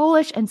 Arabic,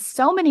 Polish, and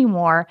so many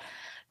more,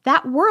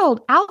 that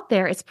world out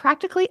there is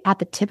practically at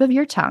the tip of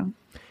your tongue.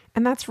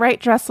 And that's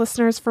right, Dress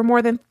listeners. For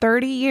more than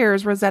 30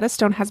 years, Rosetta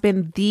Stone has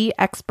been the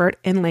expert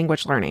in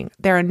language learning.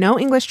 There are no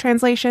English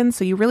translations,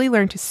 so you really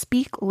learn to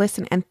speak,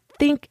 listen, and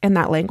think in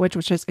that language,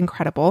 which is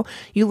incredible.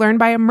 You learn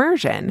by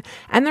immersion,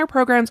 and their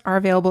programs are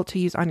available to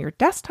use on your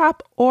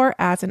desktop or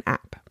as an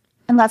app.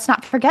 And let's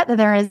not forget that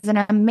there is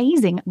an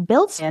amazing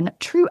built-in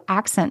true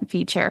accent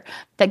feature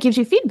that gives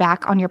you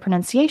feedback on your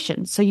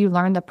pronunciation, so you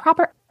learn the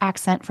proper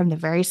accent from the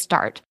very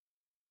start.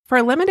 For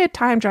a limited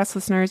time, Dress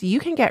listeners, you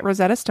can get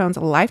Rosetta Stone's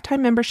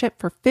lifetime membership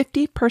for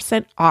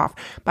 50% off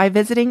by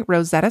visiting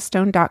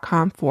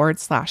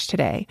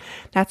rosettastone.com/today.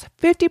 That's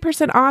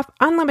 50% off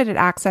unlimited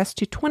access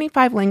to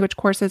 25 language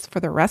courses for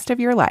the rest of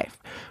your life.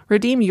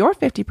 Redeem your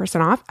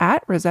 50% off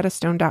at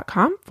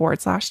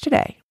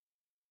rosettastone.com/today.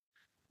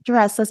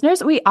 Dress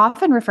listeners, we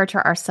often refer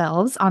to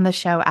ourselves on the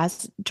show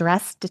as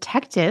dress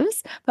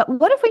detectives, but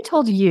what if we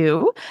told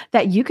you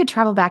that you could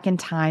travel back in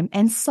time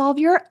and solve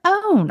your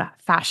own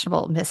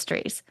fashionable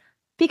mysteries?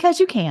 Because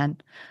you can,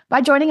 by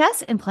joining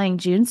us in playing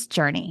June's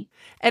Journey.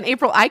 And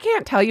April, I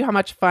can't tell you how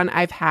much fun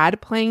I've had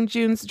playing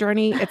June's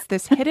Journey. It's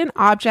this hidden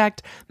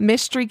object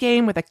mystery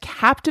game with a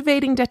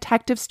captivating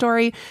detective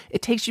story.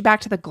 It takes you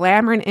back to the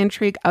glamour and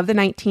intrigue of the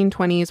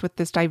 1920s with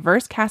this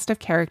diverse cast of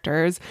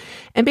characters.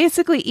 And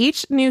basically,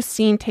 each new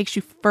scene takes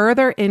you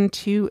further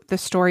into the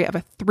story of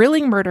a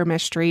thrilling murder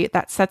mystery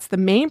that sets the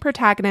main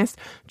protagonist,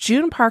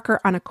 June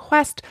Parker, on a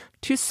quest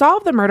to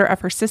solve the murder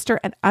of her sister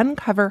and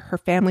uncover her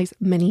family's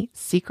many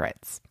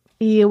secrets.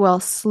 You will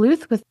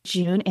sleuth with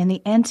June in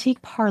the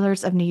antique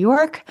parlors of New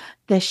York,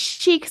 the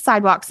chic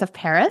sidewalks of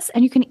Paris,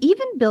 and you can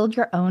even build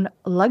your own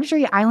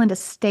luxury island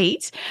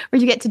estate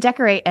where you get to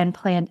decorate and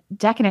plant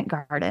decadent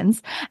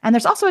gardens. And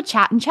there's also a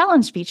chat and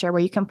challenge feature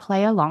where you can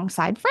play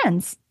alongside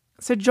friends.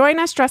 So join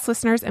us, Dress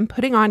listeners, in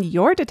putting on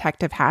your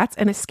detective hats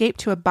and escape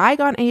to a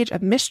bygone age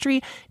of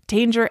mystery,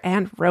 danger,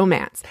 and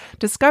romance.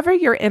 Discover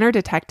your inner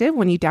detective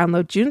when you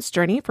download June's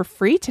Journey for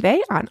free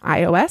today on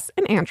iOS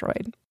and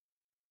Android.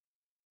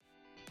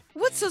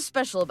 What's so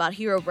special about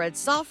Hero Bread's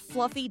soft,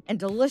 fluffy, and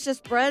delicious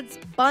breads,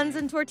 buns,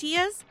 and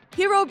tortillas?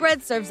 Hero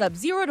Bread serves up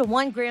 0 to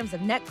 1 grams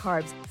of net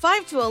carbs,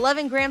 5 to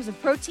 11 grams of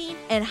protein,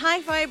 and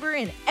high fiber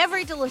in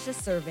every delicious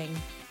serving.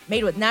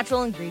 Made with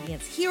natural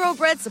ingredients, Hero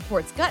Bread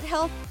supports gut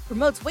health,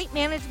 promotes weight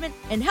management,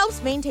 and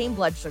helps maintain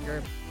blood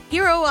sugar.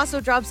 Hero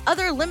also drops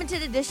other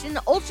limited edition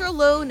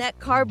ultra-low net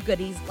carb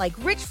goodies like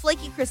rich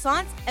flaky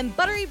croissants and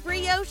buttery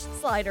brioche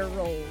slider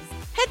rolls.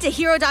 Head to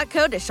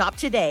hero.co to shop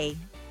today.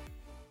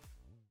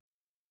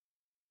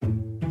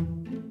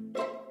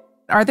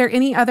 Are there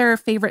any other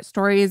favorite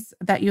stories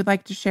that you'd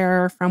like to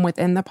share from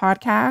within the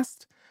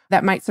podcast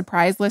that might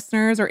surprise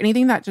listeners, or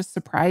anything that just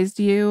surprised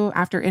you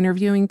after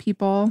interviewing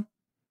people?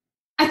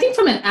 I think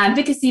from an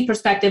advocacy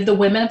perspective, the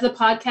women of the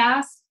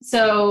podcast.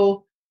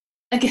 So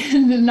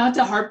again, not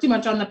to harp too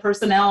much on the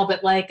personnel,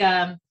 but like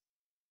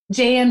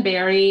Jan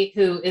Barry,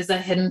 who is a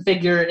hidden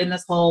figure in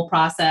this whole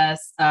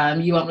process.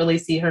 You won't really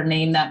see her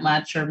name that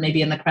much, or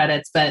maybe in the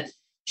credits, but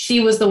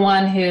she was the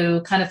one who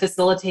kind of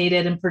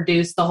facilitated and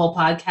produced the whole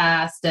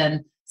podcast.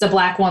 And it's a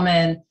Black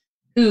woman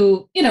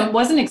who,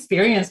 wasn't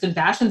experienced in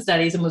fashion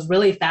studies and was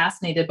really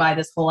fascinated by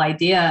this whole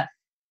idea.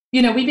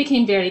 We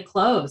became very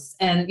close.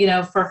 And,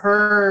 for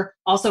her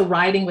also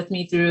riding with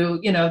me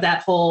through,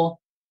 that whole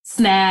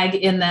snag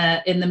in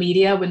the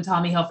media when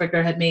Tommy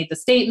Hilfiger had made the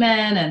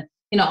statement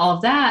and, all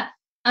of that.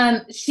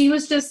 She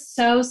was just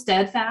so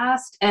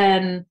steadfast.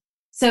 And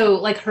so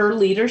like her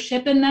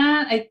leadership in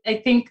that,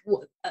 I think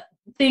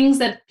things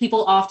that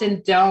people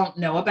often don't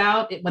know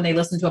about when they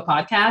listen to a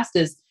podcast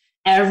is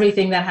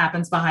everything that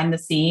happens behind the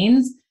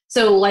scenes.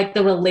 So like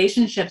the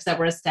relationships that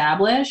were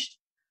established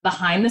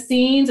behind the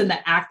scenes and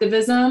the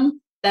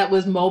activism that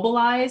was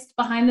mobilized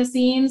behind the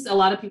scenes, a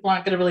lot of people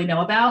aren't going to really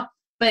know about.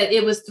 But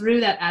it was through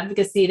that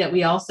advocacy that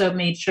we also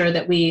made sure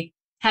that we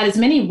had as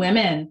many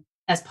women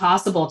as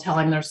possible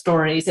telling their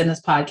stories in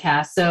this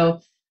podcast.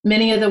 So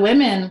many of the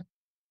women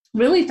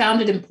really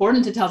found it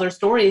important to tell their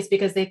stories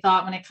because they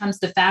thought when it comes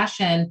to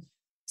fashion,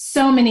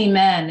 so many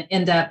men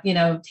end up,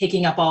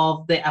 taking up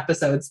all the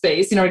episode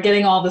space, or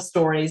getting all the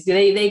stories.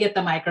 They get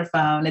the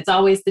microphone. It's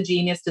always the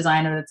genius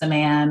designer that's a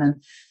man,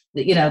 and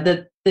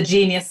the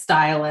genius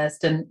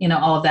stylist, and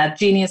all of that,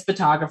 genius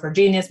photographer,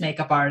 genius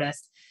makeup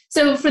artist.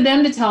 So for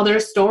them to tell their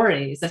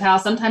stories of how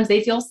sometimes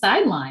they feel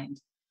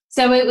sidelined.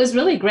 So it was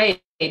really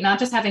great, not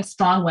just having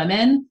strong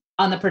women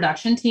on the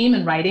production team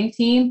and writing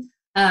team,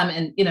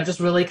 and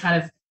just really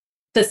kind of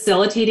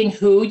facilitating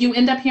who you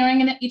end up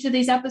hearing in each of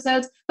these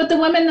episodes, but the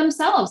women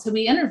themselves who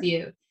we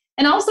interviewed.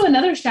 And also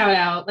another shout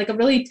out, like a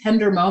really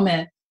tender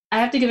moment. I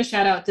have to give a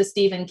shout out to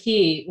Stephen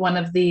Key, one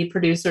of the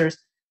producers,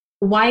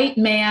 white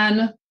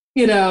man,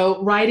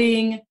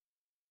 writing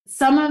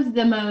some of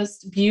the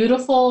most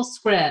beautiful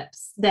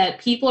scripts that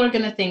people are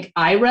going to think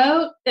I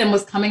wrote and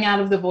was coming out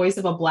of the voice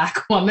of a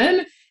Black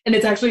woman. And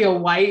it's actually a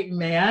white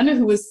man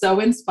who was so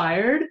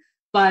inspired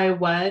by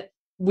what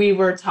we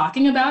were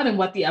talking about and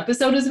what the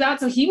episode is about.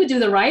 So he would do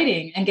the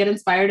writing and get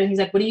inspired. And he's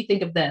like, what do you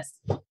think of this?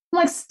 I'm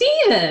like,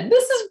 Steven,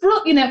 this is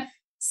brilliant.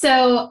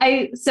 So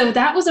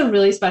that was a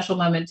really special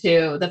moment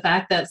too. The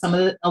fact that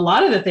a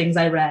lot of the things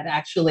I read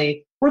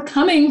actually were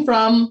coming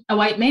from a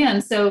white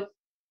man. So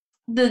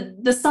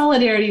the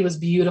solidarity was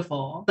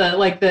beautiful.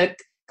 The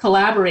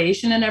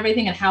collaboration and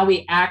everything and how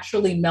we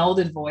actually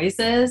melded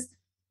voices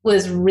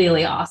was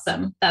really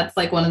awesome. That's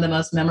like one of the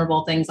most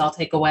memorable things I'll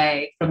take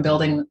away from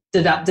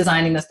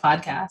designing this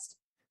podcast.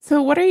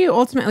 So what are you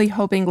ultimately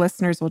hoping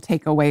listeners will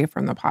take away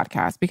from the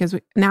podcast? Because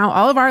now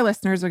all of our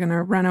listeners are going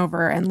to run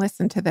over and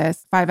listen to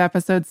this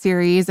 5-episode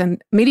series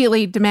and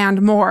immediately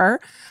demand more.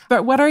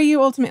 But what are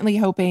you ultimately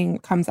hoping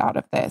comes out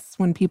of this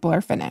when people are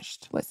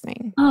finished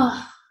listening?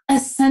 Oh, a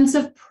sense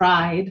of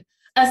pride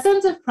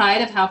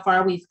of how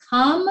far we've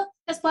come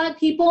as Black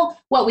people,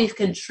 what we've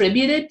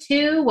contributed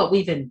to, what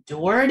we've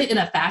endured in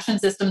a fashion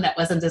system that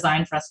wasn't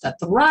designed for us to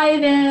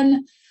thrive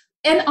in.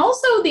 And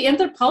also the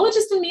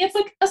anthropologist in me, it's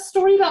like a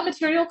story about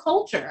material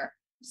culture.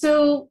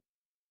 So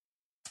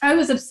I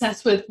was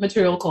obsessed with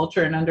material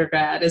culture in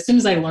undergrad as soon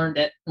as I learned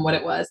it and what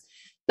it was.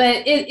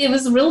 But it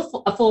was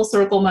a full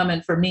circle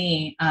moment for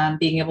me,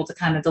 being able to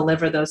kind of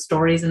deliver those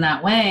stories in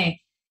that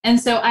way. And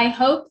so I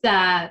hope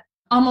that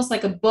almost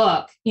like a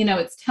book,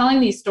 it's telling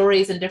these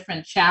stories in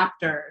different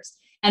chapters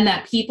and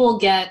that people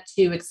get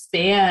to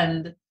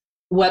expand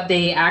what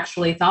they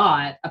actually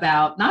thought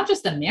about not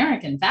just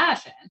American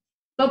fashion,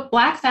 but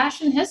Black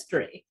fashion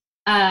history.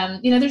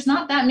 There's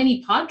not that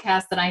many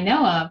podcasts that I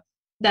know of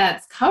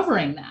that's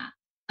covering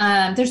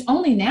that. There's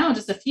only now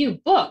just a few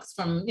books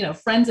from,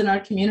 friends in our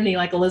community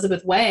like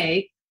Elizabeth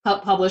Way,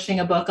 publishing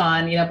a book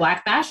on,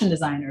 Black fashion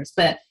designers,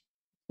 but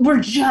we're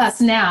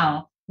just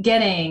now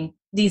getting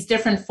these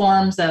different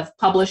forms of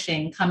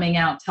publishing coming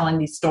out, telling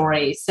these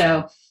stories.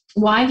 So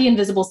why the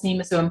invisible seam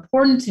is so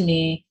important to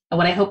me, and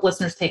what I hope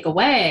listeners take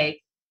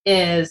away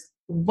is,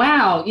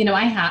 wow,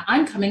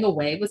 I'm coming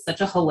away with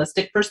such a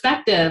holistic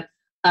perspective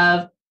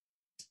of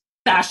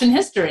fashion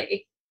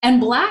history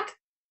and Black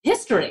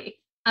history,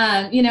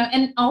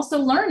 and also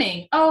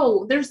learning,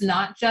 there's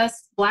not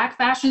just Black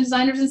fashion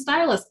designers and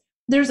stylists.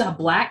 There's a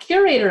Black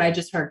curator I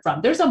just heard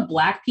from. There's a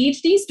Black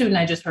PhD student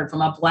I just heard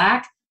from, a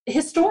Black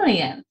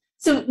historian.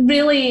 So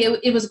really,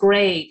 it was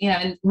great,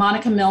 and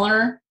Monica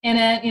Miller in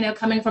it,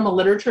 coming from a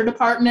literature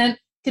department,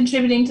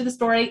 contributing to the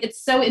story.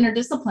 It's so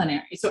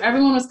interdisciplinary. So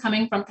everyone was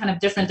coming from kind of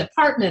different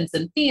departments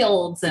and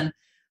fields and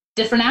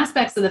different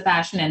aspects of the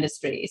fashion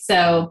industry.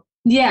 So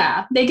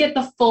yeah, they get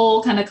the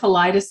full kind of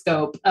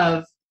kaleidoscope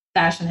of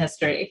fashion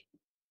history.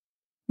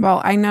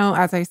 Well, I know,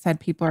 as I said,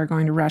 people are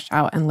going to rush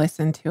out and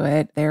listen to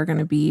it. They're going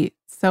to be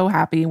so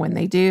happy when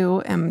they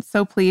do. I'm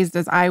so pleased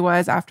as I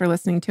was after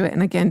listening to it,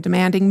 and again,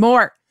 demanding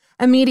more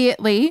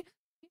immediately.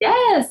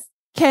 Yes.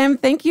 Kim,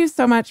 thank you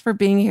so much for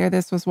being here.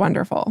 This was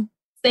wonderful.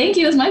 Thank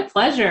you. It was my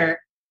pleasure.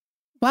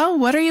 Well,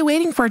 what are you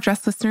waiting for,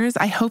 Dressed listeners?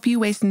 I hope you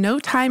waste no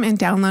time in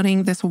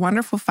downloading this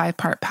wonderful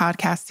 5-part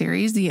podcast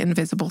series, The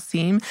Invisible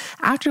Seam,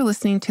 after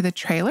listening to the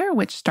trailer,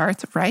 which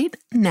starts right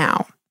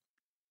now.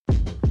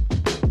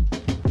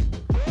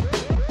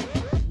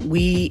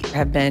 We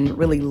have been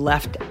really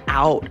left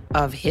out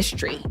of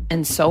history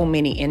in so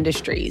many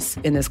industries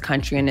in this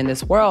country and in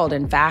this world,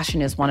 and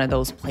fashion is one of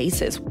those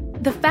places.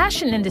 The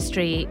fashion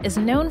industry is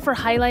known for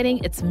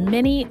highlighting its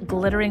many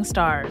glittering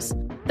stars,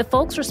 the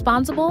folks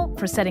responsible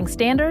for setting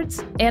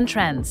standards and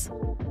trends.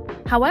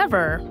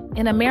 However,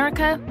 in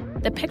America,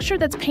 the picture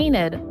that's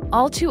painted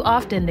all too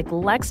often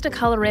neglects to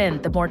color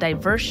in the more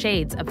diverse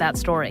shades of that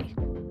story.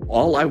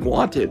 All I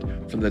wanted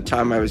from the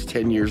time I was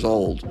 10 years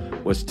old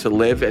was to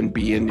live and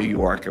be in New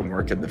York and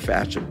work in the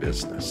fashion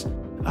business.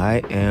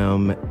 I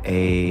am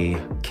a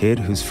kid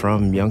who's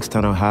from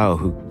Youngstown, Ohio,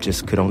 who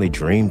just could only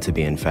dream to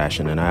be in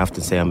fashion. And I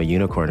often say I'm a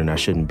unicorn and I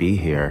shouldn't be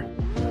here.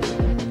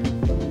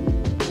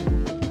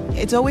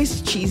 It's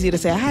always cheesy to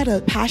say I had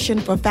a passion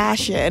for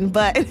fashion,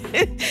 but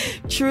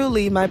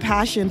truly my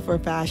passion for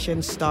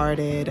fashion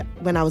started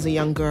when I was a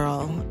young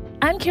girl.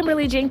 I'm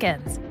Kimberly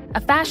Jenkins,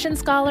 a fashion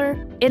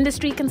scholar,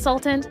 industry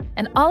consultant,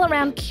 and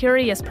all-around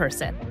curious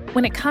person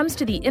when it comes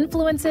to the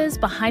influences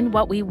behind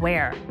what we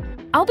wear.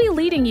 I'll be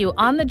leading you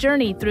on the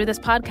journey through this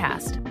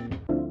podcast.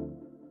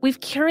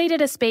 We've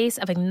curated a space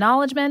of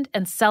acknowledgement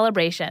and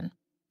celebration.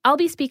 I'll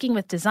be speaking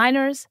with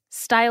designers,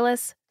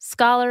 stylists,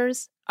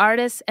 scholars,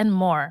 artists, and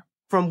more.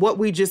 From what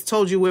we just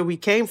told you where we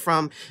came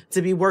from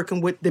to be working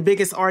with the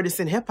biggest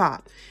artists in hip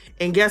hop.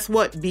 And guess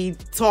what? Be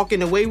talking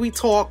the way we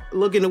talk,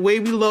 looking the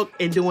way we look,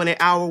 and doing it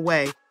our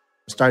way.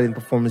 Starting the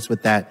performance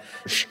with that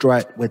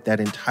strut, with that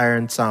entire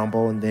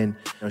ensemble, and then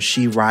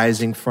she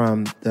rising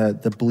from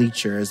the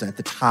bleachers at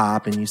the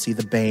top, and you see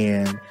the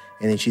band,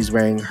 and then she's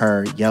wearing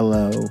her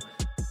yellow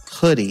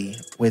hoodie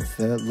with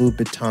the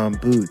Louboutin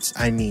boots.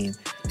 I mean,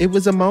 it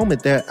was a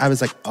moment that I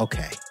was like,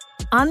 okay.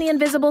 On The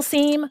Invisible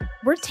Seam,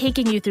 we're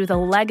taking you through the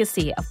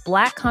legacy of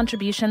Black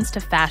contributions to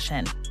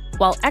fashion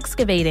while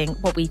excavating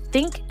what we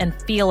think and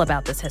feel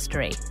about this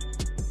history.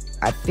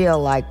 I feel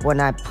like when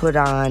I put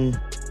on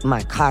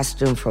my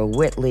costume for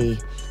Whitley,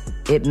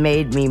 it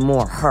made me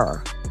more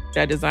her.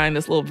 I designed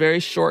this little very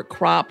short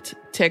cropped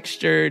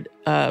textured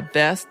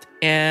vest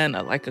and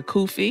like a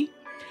kufi.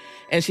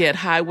 And she had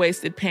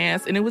high-waisted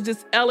pants, and it was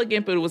just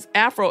elegant, but it was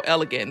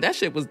Afro-elegant. That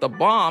shit was the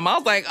bomb. I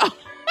was like, oh.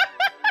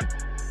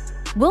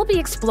 We'll be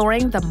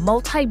exploring the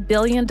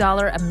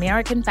multi-billion-dollar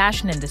American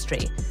fashion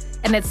industry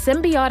and its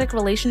symbiotic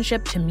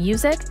relationship to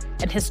music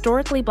and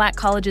historically Black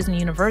colleges and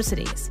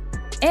universities,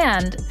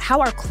 and how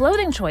our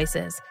clothing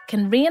choices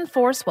can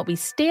reinforce what we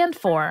stand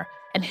for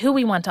and who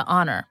we want to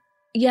honor.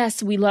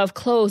 Yes, we love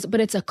clothes, but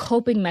it's a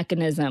coping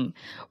mechanism.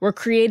 We're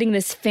creating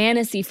this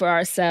fantasy for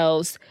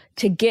ourselves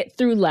to get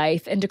through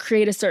life and to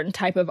create a certain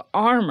type of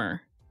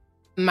armor.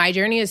 My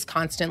journey is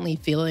constantly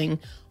feeling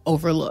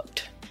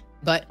overlooked,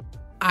 but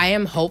I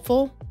am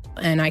hopeful,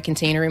 and I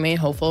continue to remain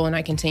hopeful, and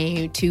I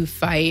continue to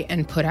fight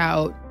and put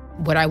out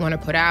what I want to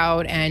put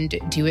out and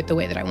do it the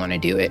way that I want to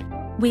do it.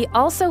 We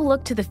also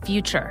look to the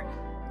future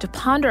to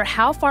ponder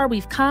how far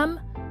we've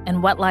come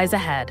and what lies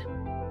ahead.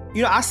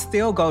 You know, I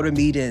still go to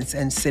meetings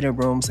and sitting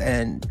rooms,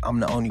 and I'm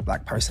the only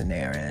Black person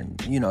there. And,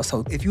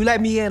 so if you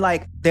let me in,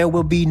 there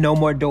will be no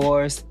more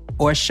doors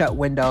or shut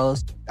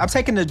windows. I'm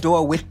taking the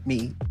door with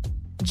me.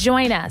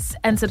 Join us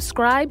and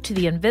subscribe to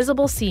The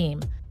Invisible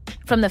Seam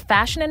from the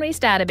Fashion and Race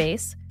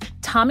Database,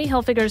 Tommy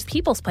Hilfiger's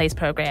People's Place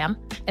program,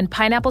 and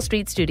Pineapple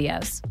Street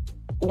Studios.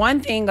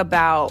 One thing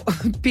about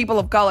people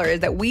of color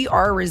is that we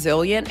are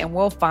resilient and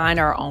we'll find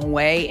our own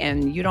way.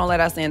 And you don't let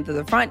us in through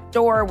the front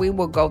door, we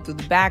will go through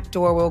the back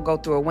door, we'll go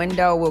through a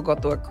window, we'll go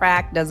through a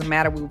crack, doesn't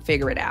matter, we'll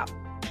figure it out.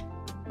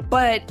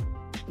 But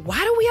why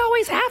do we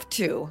always have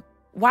to?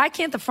 Why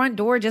can't the front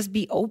door just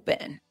be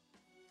open?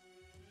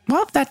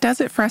 Well, that does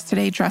it for us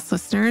today, dress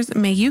listeners.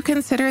 May you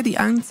consider the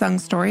unsung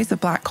stories of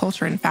Black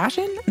culture and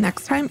fashion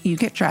next time you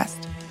get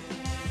dressed.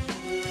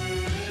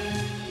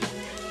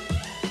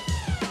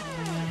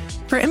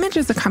 For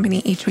images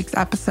accompanying each week's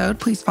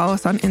episode, please follow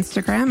us on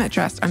Instagram at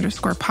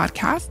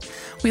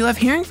dressed_podcast. We love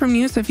hearing from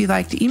you, so if you'd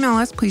like to email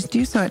us, please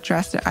do so at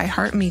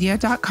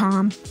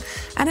dressed@iheartmedia.com.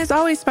 And as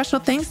always, special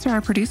thanks to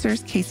our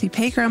producers, Casey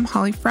Pagram,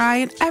 Holly Fry,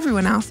 and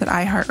everyone else at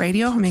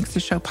iHeartRadio who makes the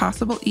show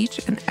possible each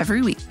and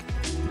every week.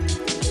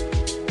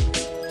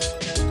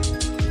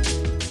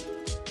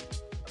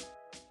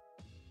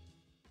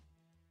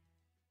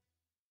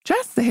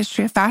 Just the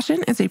History of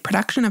Fashion is a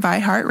production of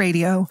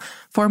iHeartRadio.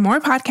 For more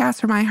podcasts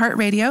from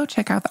iHeartRadio,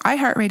 check out the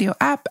iHeartRadio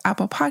app,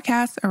 Apple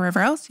Podcasts, or wherever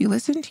else you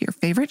listen to your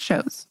favorite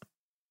shows.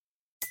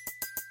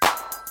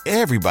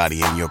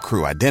 Everybody in your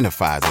crew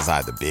identifies as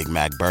either Big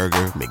Mac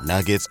Burger,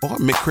 McNuggets, or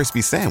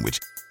McCrispy Sandwich.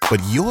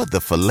 But you're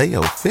the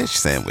Filet-O-Fish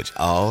Sandwich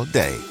all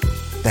day.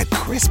 That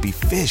crispy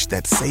fish,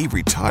 that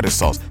savory tartar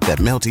sauce, that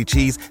melty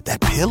cheese, that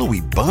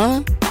pillowy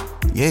bun.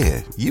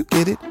 Yeah, you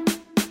get it.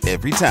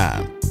 Every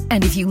time.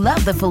 And if you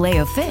love the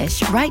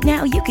Filet-O-Fish, right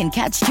now you can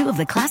catch 2 of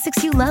the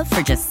classics you love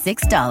for just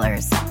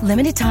 $6.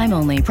 Limited time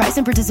only. Price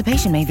and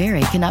participation may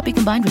vary. Cannot be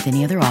combined with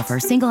any other offer.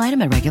 Single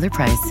item at regular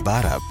price.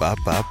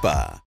 Ba-da-ba-ba-ba.